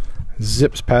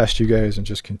zips past you guys and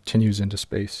just continues into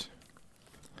space.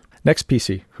 Next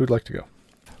PC, who'd like to go?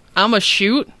 I'm a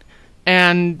shoot.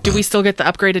 And do we still get the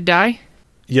upgraded die?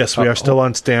 Yes, we are still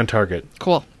on stand target.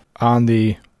 Cool. On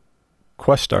the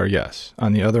Questar, yes.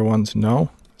 On the other ones, no.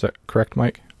 Is that correct,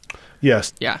 Mike?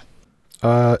 Yes. Yeah.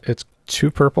 It's 2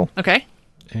 purple Okay.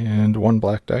 and 1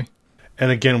 black die.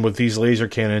 And again, with these laser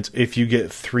cannons, if you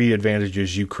get 3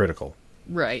 advantages, you critical.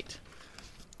 Right.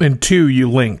 And 2, you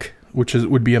link, which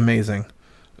would be amazing.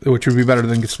 Which would be better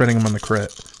than spending them on the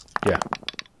crit. Yeah.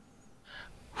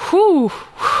 Whew.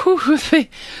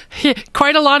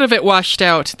 Quite a lot of it washed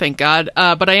out, thank God.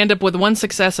 But I end up with 1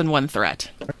 success and 1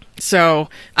 threat. So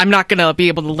I'm not going to be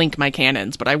able to link my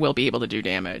cannons, but I will be able to do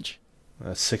damage.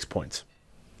 6 points.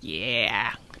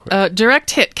 Yeah.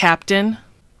 Direct hit, Captain.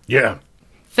 Yeah.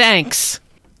 Thanks.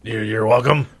 You're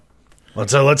welcome.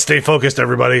 Let's stay focused,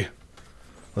 everybody.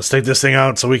 Let's take this thing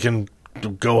out so we can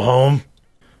go home.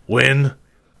 Win.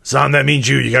 Zan, that means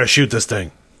you. You gotta shoot this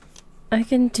thing. I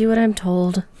can do what I'm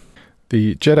told.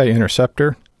 The Jedi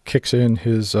Interceptor kicks in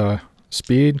his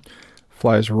speed,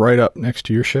 flies right up next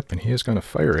to your ship, and he is going to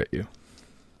fire at you.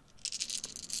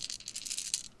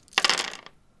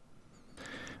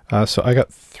 So I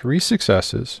got 3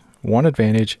 successes, 1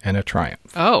 advantage, and a triumph.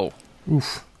 Oh.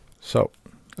 Oof. So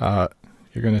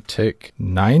you're going to take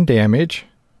 9 damage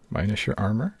minus your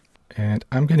armor, and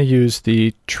I'm going to use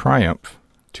the triumph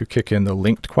to kick in the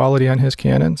linked quality on his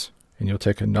cannons, and you'll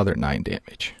take another 9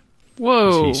 damage.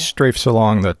 Whoa. He strafes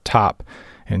along the top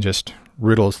and just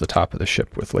riddles the top of the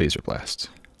ship with laser blasts.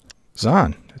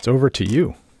 Zahn, it's over to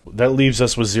you. That leaves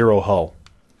us with 0 hull.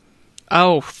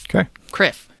 Oh, Okay.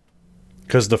 Criff.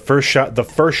 Because the first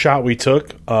shot we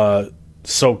took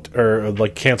soaked or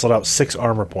like canceled out 6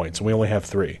 armor points, and we only have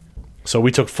 3. So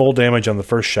we took full damage on the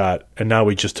first shot, and now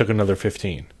we just took another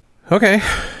 15. Okay.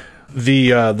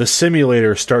 The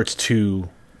simulator starts to,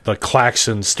 the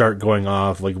klaxons start going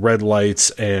off, like red lights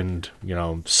and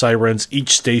sirens.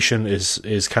 Each station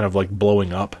is kind of like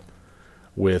blowing up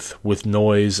with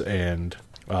noise and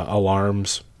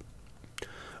alarms.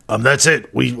 That's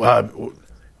it. We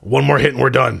one more hit and we're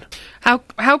done.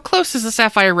 How close is the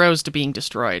Sapphire Rose to being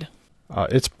destroyed?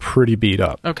 It's pretty beat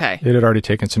up. Okay. It had already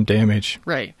taken some damage.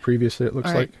 Right. Previously, it looks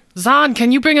All right. like. Zahn,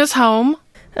 can you bring us home?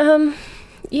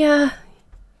 Yeah.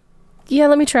 Yeah,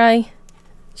 let me try,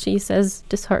 she says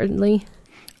disheartenedly.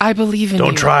 I believe in you.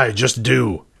 Don't try, just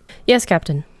do. Yes,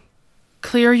 Captain.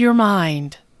 Clear your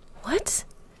mind. What?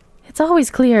 It's always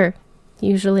clear,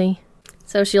 usually.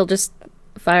 So she'll just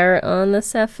fire on the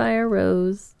Sapphire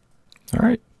Rose. All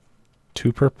right.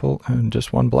 2 purple and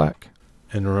just 1 black.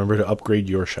 And remember to upgrade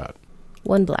your shot.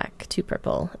 1 black, 2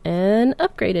 purple, and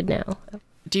upgraded now.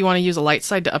 Do you want to use a light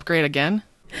side to upgrade again?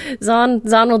 Zahn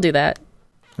will do that.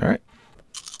 All right.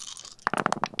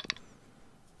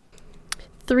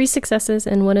 3 successes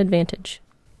and 1 advantage.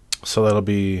 So that'll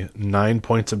be 9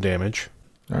 points of damage.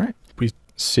 All right. We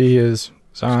see as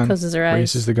Zahn Closes her eyes.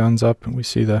 raises the guns up, and we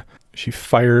see she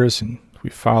fires, and we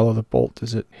follow the bolt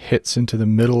as it hits into the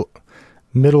middle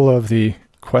of the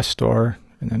quest door,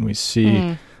 and then we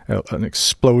see an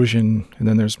explosion, and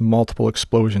then there's multiple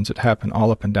explosions that happen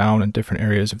all up and down in different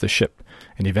areas of the ship,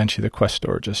 and eventually the quest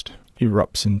door just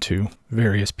erupts into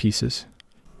various pieces.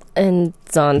 And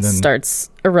Zahn And then- starts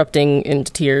erupting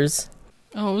into tears.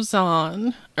 Oh,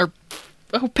 Zahn.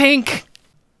 Oh, Pink.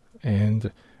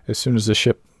 And as soon as the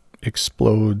ship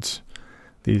explodes,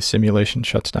 the simulation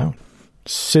shuts down.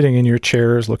 Sitting in your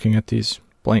chairs looking at these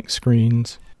blank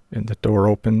screens, and the door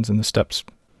opens and the steps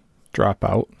drop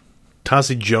out.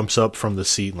 Tazi jumps up from the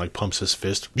seat and like pumps his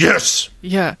fist. Yes!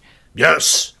 Yeah.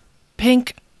 Yes!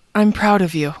 Pink, I'm proud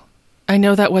of you. I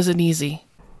know that wasn't easy.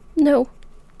 No,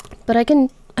 but I can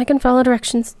follow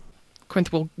directions.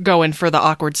 Quinth will go in for the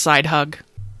awkward side hug.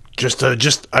 Just,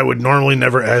 I would normally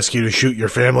never ask you to shoot your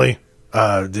family.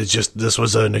 This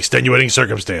was an extenuating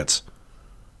circumstance.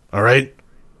 All right?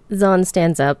 Zahn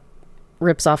stands up,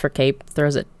 rips off her cape,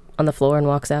 throws it on the floor, and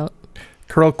walks out.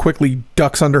 Corell quickly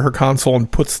ducks under her console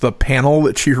and puts the panel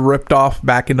that she ripped off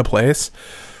back into place,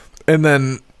 and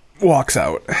then walks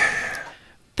out.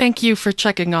 Thank you for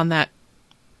checking on that.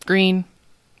 Green,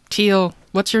 teal,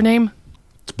 what's your name?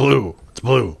 It's blue. It's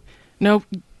blue. No,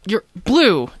 you're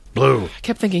blue. Blue. I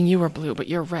kept thinking you were blue, but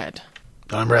you're red.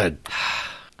 I'm red.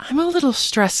 I'm a little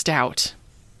stressed out.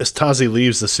 As Tazi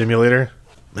leaves the simulator,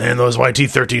 man, those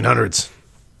YT-1300s.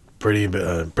 Pretty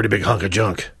big hunk of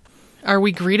junk. Are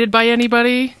we greeted by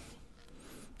anybody?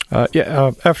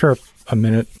 After a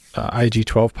minute,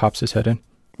 IG-12 pops his head in.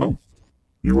 Oh,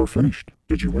 you are finished.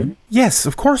 Did you win? Yes,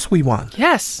 of course we won.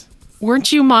 Yes.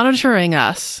 Weren't you monitoring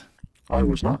us? I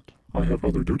was not. I have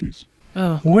other duties.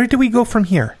 Oh. Where do we go from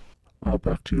here?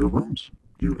 Back to your rooms.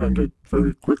 You ended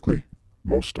very quickly.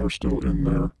 Most are still in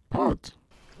their pods.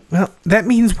 Well, that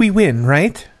means we win,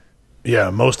 right? Yeah,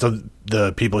 most of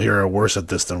the people here are worse at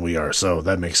this than we are, so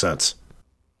that makes sense.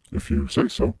 If you say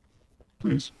so,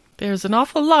 please. There's an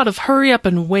awful lot of hurry up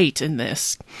and wait in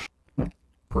this. Well,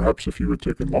 perhaps if you had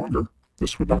taken longer,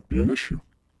 this would not be an issue.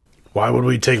 Why would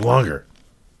we take longer?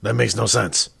 That makes no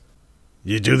sense.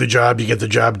 You do the job, you get the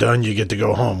job done, you get to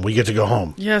go home. We get to go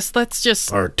home. Yes, let's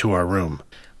just Or to our room.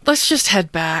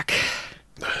 head back.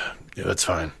 Yeah, that's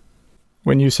fine.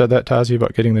 When you said that, Tazi,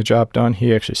 about getting the job done,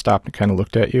 he actually stopped and kind of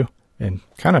looked at you and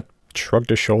kind of shrugged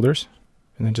his shoulders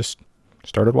and then just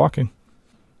started walking.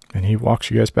 And he walks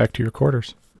you guys back to your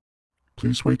quarters.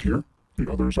 Please wait here.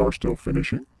 The others are still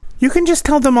finishing. You can just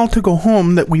tell them all to go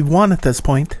home that we've won at this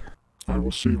point. I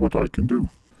will see what I can do.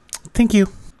 Thank you.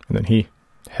 And then he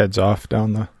heads off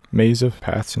down the maze of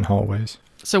paths and hallways.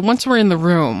 So once we're in the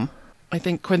room, I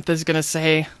think Quinth is going to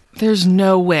say, there's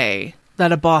no way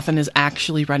that a Bothan is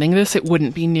actually running this. It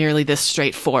wouldn't be nearly this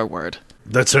straightforward.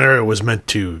 That scenario was meant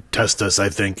to test us, I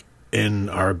think, in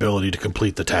our ability to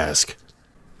complete the task.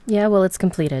 Yeah, well, it's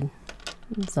completed.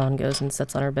 Zahn goes and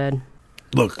sits on her bed.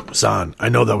 Look, Zahn, I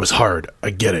know that was hard. I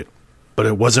get it. But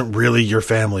it wasn't really your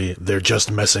family. They're just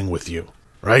messing with you.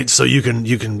 Right? So you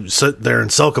can sit there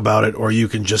and sulk about it, or you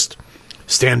can just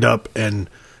stand up and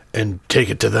take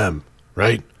it to them.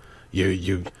 Right?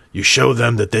 You show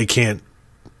them that they can't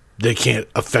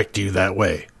affect you that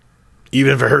way.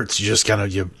 Even if it hurts, you just kind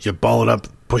of you ball it up,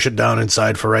 push it down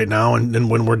inside for right now, and then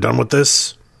when we're done with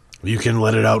this, you can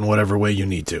let it out in whatever way you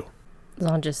need to.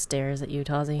 Zon just stares at you,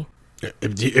 Tazi.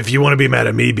 If you want to be mad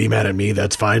at me,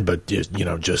 that's fine, but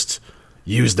just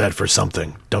use that for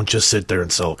something. Don't just sit there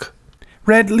and sulk.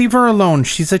 Red, leave her alone.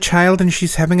 She's a child and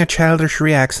she's having a childish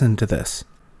reaction to this.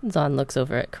 Zon looks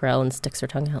over at Corel and sticks her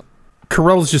tongue out.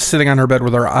 Corell's just sitting on her bed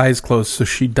with her eyes closed, so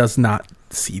she does not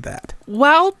see that.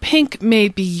 While Pink may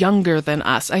be younger than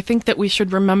us, I think that we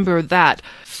should remember that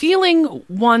feeling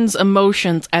one's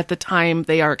emotions at the time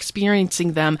they are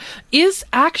experiencing them is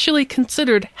actually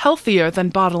considered healthier than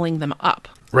bottling them up.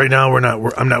 Right now,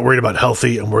 I'm not worried about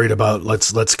healthy. I'm worried about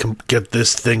let's get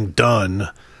this thing done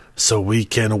so we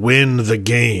can win the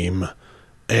game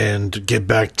and get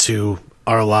back to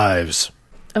our lives.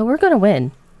 Oh, we're gonna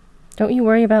win. Don't you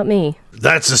worry about me.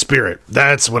 That's the spirit.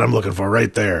 That's what I'm looking for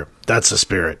right there. That's the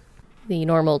spirit. The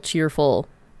normal cheerful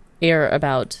air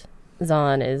about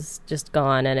Zon is just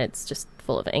gone, and it's just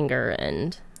full of anger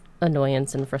and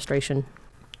annoyance and frustration.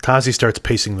 Tazi starts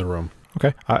pacing the room.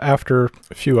 Okay. After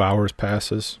a few hours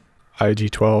passes,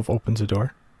 IG-12 opens the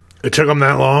door. It took them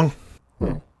that long?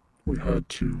 Well, we had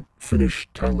to finish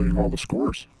tallying all the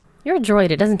scores. You're a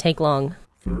droid. It doesn't take long.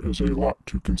 There is a lot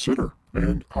to consider,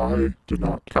 and I did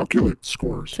not calculate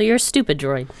scores. So you're a stupid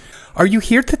droid. Are you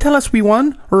here to tell us we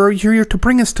won, or are you here to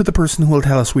bring us to the person who will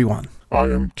tell us we won? I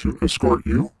am to escort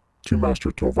you to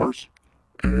Master Tovar's,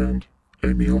 and a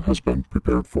meal has been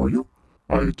prepared for you.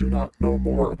 I do not know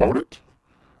more about it.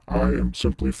 I am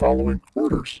simply following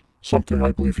orders, something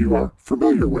I believe you are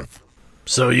familiar with.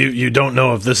 So you don't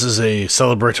know if this is a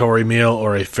celebratory meal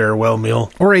or a farewell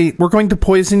meal? Or we're going to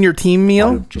poison your team meal?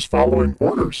 I am just following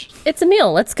orders. It's a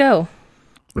meal. Let's go.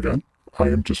 Again, I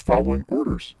am just following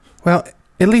orders. Well,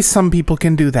 at least some people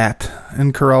can do that.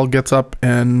 And Corel gets up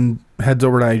and heads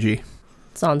over to IG.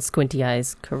 Zon squinty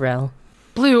eyes, Corel.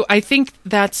 Blue, I think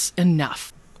that's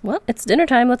enough. Well, it's dinner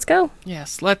time. Let's go.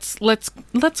 Yes, let's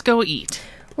go eat.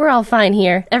 We're all fine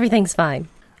here. Everything's fine.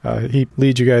 He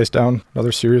leads you guys down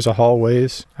another series of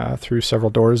hallways through several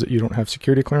doors that you don't have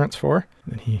security clearance for.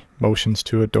 Then he motions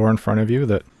to a door in front of you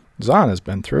that Zon has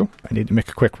been through. I need to make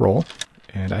a quick roll,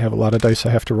 and I have a lot of dice I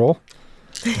have to roll.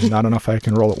 And not enough I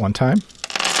can roll at one time.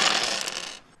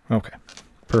 Okay,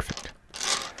 perfect.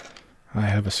 I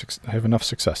have enough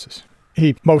successes.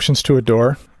 He motions to a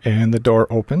door, and the door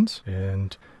opens,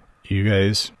 and you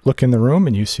guys look in the room,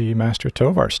 and you see Master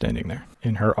Tovar standing there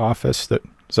in her office that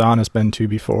Zon has been to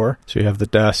before. So you have the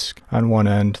desk on one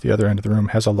end. The other end of the room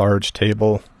has a large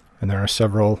table, and there are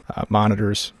several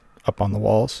monitors up on the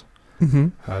walls.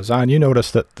 Mm-hmm. Zon, you notice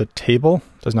that the table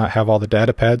does not have all the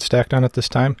data pads stacked on it this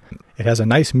time. It has a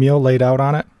nice meal laid out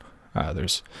on it.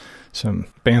 There's some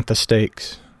bantha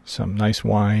steaks, some nice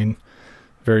wine,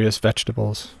 various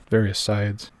vegetables, various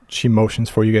sides. She motions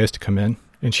for you guys to come in,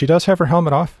 and she does have her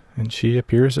helmet off, and she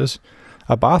appears as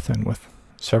a Bothan with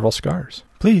several scars.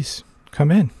 Please,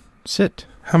 come in. Sit.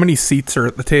 How many seats are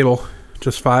at the table?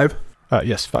 Just 5?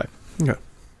 Yes, 5. Okay.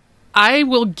 I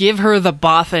will give her the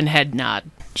Bothan head nod.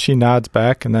 She nods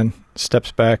back and then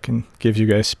steps back and gives you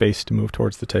guys space to move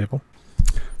towards the table.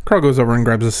 Carl goes over and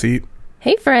grabs a seat.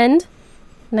 Hey, friend.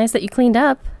 Nice that you cleaned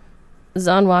up.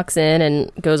 Zon walks in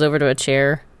and goes over to a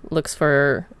chair, looks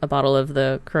for a bottle of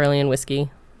the Corellian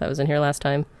whiskey that was in here last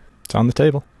time. It's on the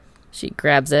table. She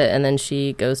grabs it, and then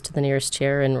she goes to the nearest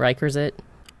chair and Rikers it.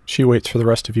 She waits for the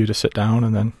rest of you to sit down,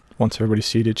 and then once everybody's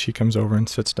seated, she comes over and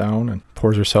sits down and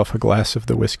pours herself a glass of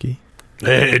the whiskey.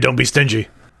 Hey, don't be stingy.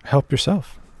 Help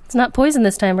yourself. It's not poison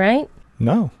this time, right?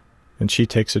 No. And she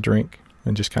takes a drink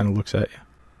and just kind of looks at you.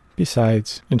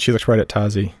 Besides, and she looks right at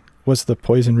Tazi, was the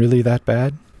poison really that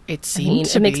bad? It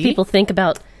seems to it makes people think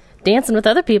about dancing with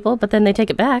other people, but then they take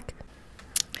it back.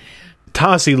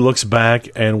 Tazi looks back,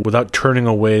 and without turning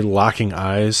away, locking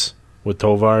eyes with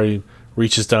Tovar, he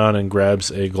reaches down and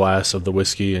grabs a glass of the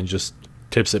whiskey and just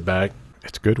tips it back.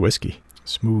 It's good whiskey.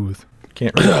 Smooth.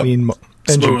 Can't really clean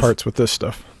engine parts with this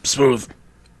stuff. Smooth.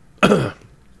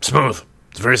 Smooth.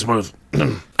 It's very smooth.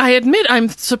 I admit I'm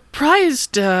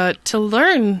surprised to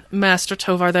learn, Master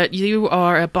Tovar, that you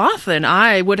are a Bothan.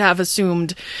 I would have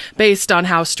assumed, based on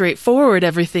how straightforward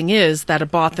everything is, that a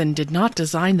Bothan did not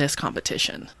design this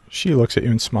competition. She looks at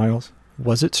you and smiles.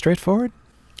 Was it straightforward?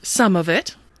 Some of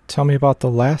it. Tell me about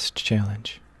the last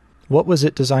challenge. What was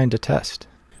it designed to test?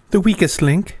 The weakest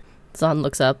link. Zon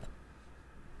looks up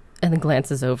and then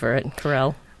glances over at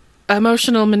Corel.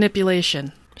 Emotional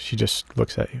manipulation. She just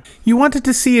looks at you. You wanted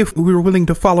to see if we were willing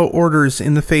to follow orders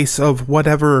in the face of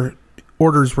whatever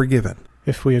orders were given.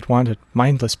 If we had wanted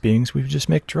mindless beings, we would just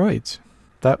make droids.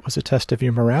 That was a test of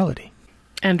your morality.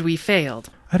 And we failed.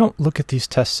 I don't look at these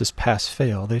tests as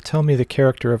pass-fail. They tell me the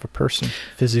character of a person,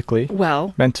 physically,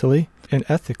 Well, mentally, and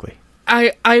ethically.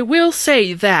 I will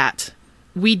say that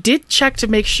we did check to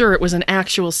make sure it was an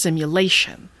actual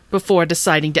simulation before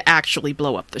deciding to actually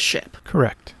blow up the ship.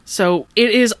 Correct. So it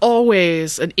is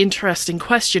always an interesting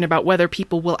question about whether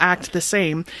people will act the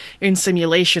same in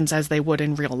simulations as they would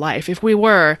in real life. If we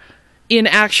were in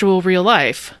actual real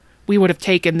life, we would have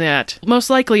taken that most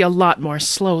likely a lot more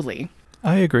slowly.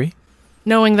 I agree.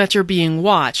 Knowing that you're being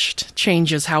watched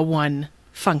changes how one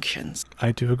functions.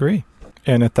 I do agree.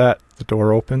 And at that, the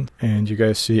door opened, and you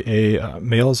guys see a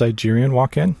male Zygerian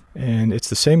walk in. And it's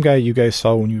the same guy you guys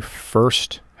saw when you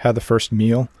first had the first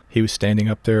meal. He was standing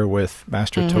up there with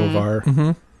Master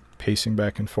Tovar, pacing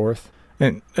back and forth.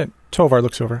 And Tovar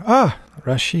looks over. Ah,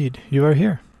 Rashid, you are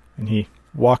here. And he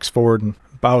walks forward and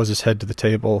bows his head to the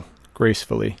table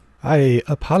gracefully. I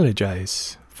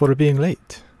apologize for being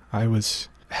late. I was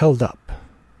held up,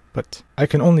 but I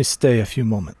can only stay a few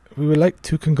moments. We would like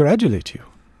to congratulate you.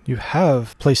 You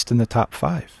have placed in the top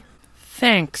 5.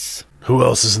 Thanks. Who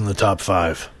else is in the top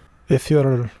 5? If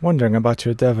you're wondering about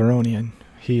your Deveronian,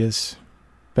 he has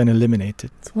been eliminated.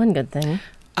 It's one good thing.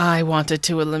 I wanted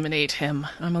to eliminate him.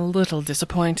 I'm a little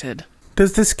disappointed.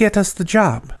 Does this get us the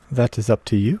job? That is up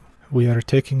to you. We are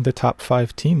taking the top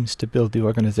 5 teams to build the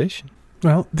organization.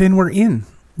 Well, then we're in.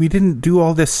 We didn't do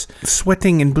all this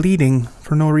sweating and bleeding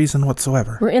for no reason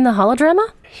whatsoever. We're in the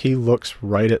holodrama? He looks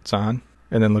right at Zahn,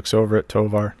 and then looks over at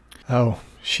Tovar. Oh,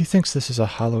 she thinks this is a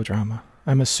holodrama.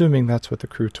 I'm assuming that's what the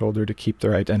crew told her to keep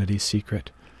their identity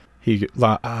secret.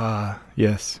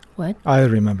 Yes. What? I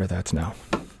remember that now.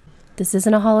 This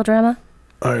isn't a holodrama?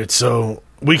 All right, so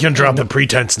we can drop the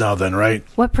pretense now then, right?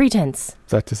 What pretense?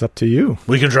 That is up to you.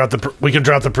 We can drop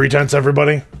the pretense,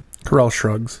 everybody? Corell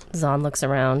shrugs. Zahn looks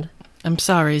around. I'm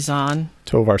sorry, Zahn.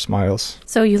 Tovar smiles.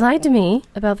 So you lied to me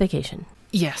about vacation.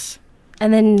 Yes.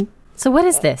 And then, so what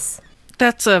is this?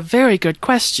 That's a very good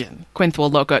question. Quinth will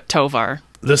look at Tovar.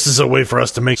 This is a way for us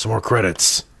to make some more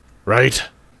credits, right?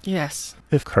 Yes.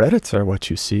 If credits are what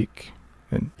you seek,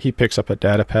 and he picks up a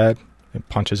data pad and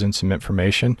punches in some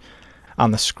information.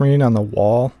 On the screen on the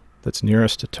wall that's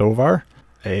nearest to Tovar,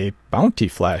 a bounty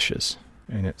flashes,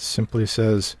 and it simply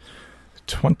says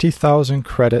 20,000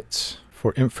 credits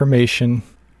for information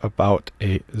about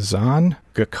a Zahn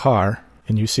Gakar,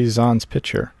 and you see Zahn's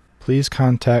picture. Please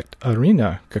contact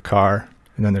Arena Gakar,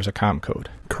 and then there's a comm code.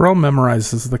 Corell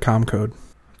memorizes the comm code.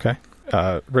 Okay.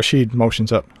 Rashid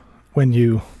motions up. When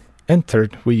you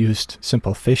entered, we used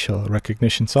simple facial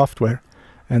recognition software,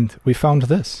 and we found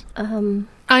this.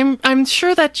 I'm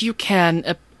sure that you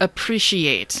can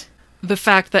appreciate the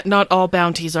fact that not all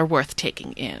bounties are worth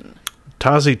taking in.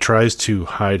 Tazi tries to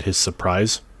hide his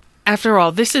surprise. After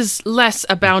all, this is less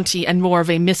a bounty and more of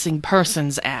a missing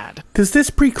persons ad. Does this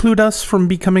preclude us from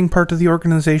becoming part of the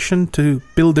organization to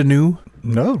build anew?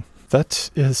 No,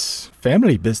 that is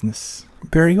family business.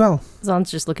 Very well. Zahn's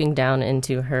just looking down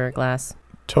into her glass.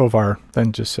 Tovar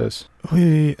then just says,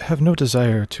 we have no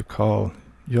desire to call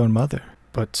your mother,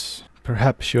 but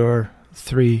perhaps your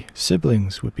 3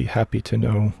 siblings would be happy to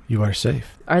know you are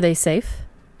safe. Are they safe?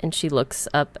 And she looks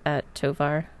up at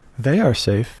Tovar. They are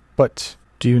safe, but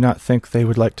do you not think they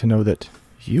would like to know that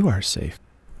you are safe?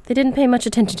 They didn't pay much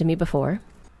attention to me before.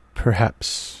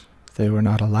 Perhaps they were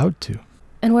not allowed to.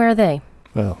 And where are they?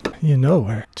 Well, you know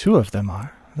where 2 of them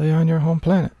are. They are on your home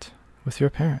planet, with your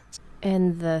parents.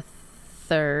 And the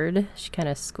third, she kind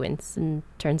of squints and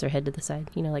turns her head to the side,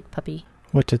 like puppy.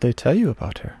 What did they tell you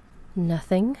about her?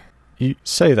 Nothing. You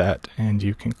say that, and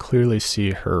you can clearly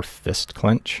see her fist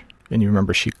clench. And you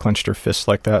remember she clenched her fist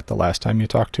like that the last time you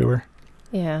talked to her?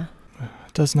 Yeah.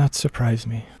 It does not surprise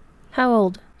me. How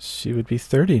old? She would be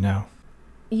 30 now.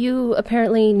 You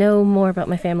apparently know more about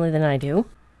my family than I do.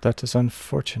 That is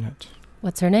unfortunate.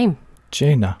 What's her name?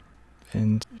 Jaina.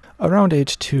 And around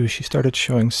age 2, she started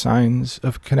showing signs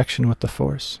of connection with the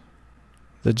Force.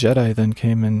 The Jedi then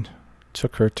came and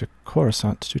took her to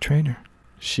Coruscant to train her.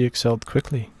 She excelled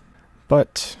quickly.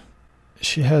 But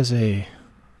she has a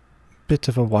bit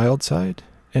of a wild side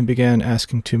and began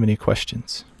asking too many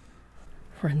questions.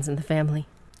 Runs in the family.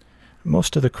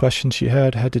 Most of the questions she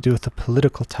had to do with the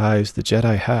political ties the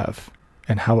Jedi have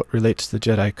and how it relates to the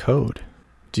Jedi Code.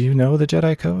 Do you know the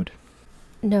Jedi Code?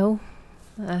 No.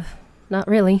 Not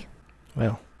really.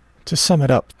 Well, to sum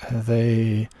it up,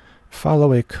 they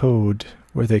follow a code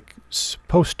where they're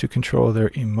supposed to control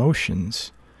their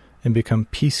emotions and become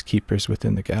peacekeepers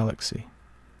within the galaxy.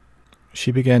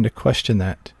 She began to question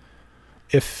that.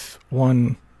 If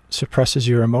one suppresses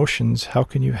your emotions, how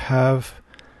can you have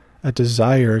a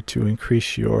desire to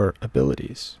increase your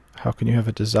abilities? How can you have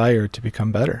a desire to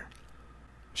become better?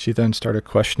 She then started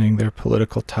questioning their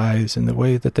political ties and the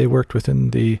way that they worked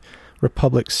within the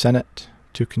Republic Senate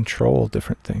to control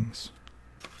different things.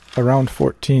 Around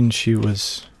 14, she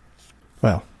was,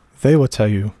 well, they will tell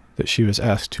you that she was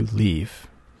asked to leave.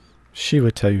 She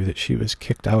would tell you that she was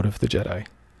kicked out of the Jedi.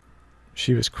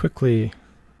 She was quickly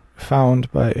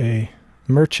found by a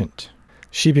merchant.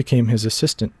 She became his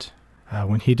assistant.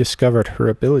 When he discovered her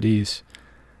abilities,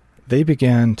 they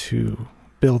began to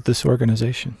build this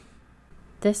organization.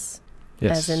 This?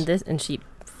 Yes. As in this? And she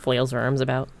flails her arms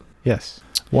about. Yes.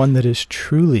 One that is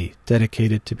truly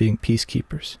dedicated to being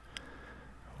peacekeepers.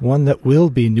 One that will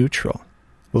be neutral,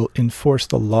 will enforce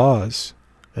the laws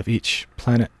of each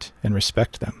planet and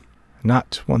respect them,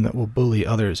 not one that will bully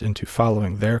others into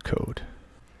following their code.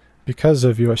 Because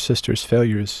of your sister's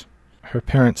failures, her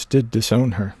parents did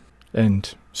disown her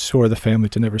and swore the family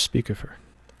to never speak of her.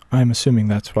 I'm assuming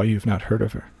that's why you've not heard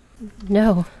of her.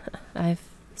 No,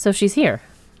 So she's here.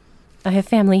 I have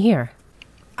family here.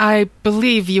 I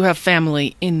believe you have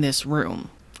family in this room.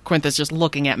 Quintha's just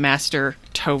looking at Master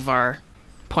Tovar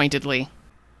pointedly.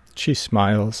 She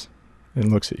smiles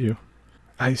and looks at you.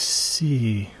 I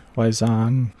see why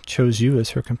Zahn chose you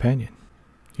as her companion.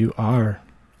 You are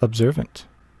observant.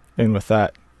 And with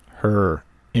that, her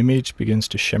image begins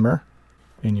to shimmer,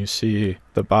 and you see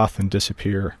the Bothan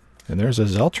disappear, and there's a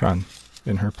Zeltron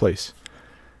in her place,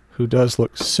 who does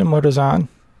look similar to Zahn,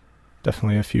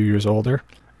 definitely a few years older,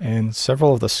 and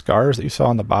several of the scars that you saw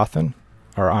on the Bothan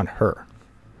are on her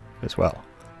as well.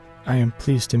 I am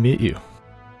pleased to meet you.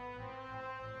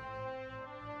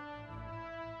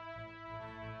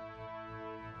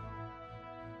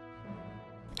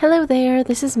 Hello there,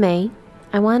 this is May.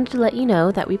 I wanted to let you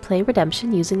know that we play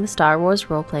Redemption using the Star Wars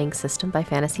role-playing system by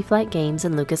Fantasy Flight Games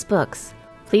and Lucas Books.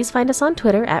 Please find us on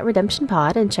Twitter at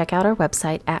RedemptionPod and check out our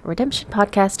website at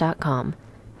redemptionpodcast.com.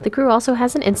 The crew also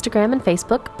has an Instagram and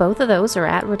Facebook. Both of those are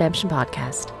at Redemption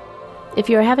Podcast. If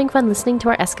you are having fun listening to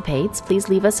our escapades, please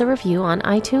leave us a review on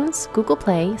iTunes, Google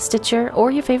Play, Stitcher, or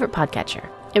your favorite podcatcher.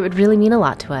 It would really mean a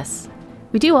lot to us.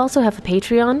 We do also have a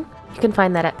Patreon. You can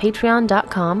find that at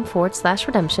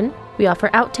patreon.com/redemption. We offer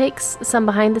outtakes, some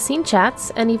behind-the-scene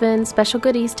chats, and even special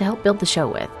goodies to help build the show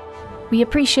with. We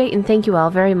appreciate and thank you all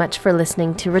very much for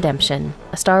listening to Redemption,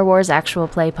 a Star Wars actual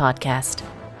play podcast.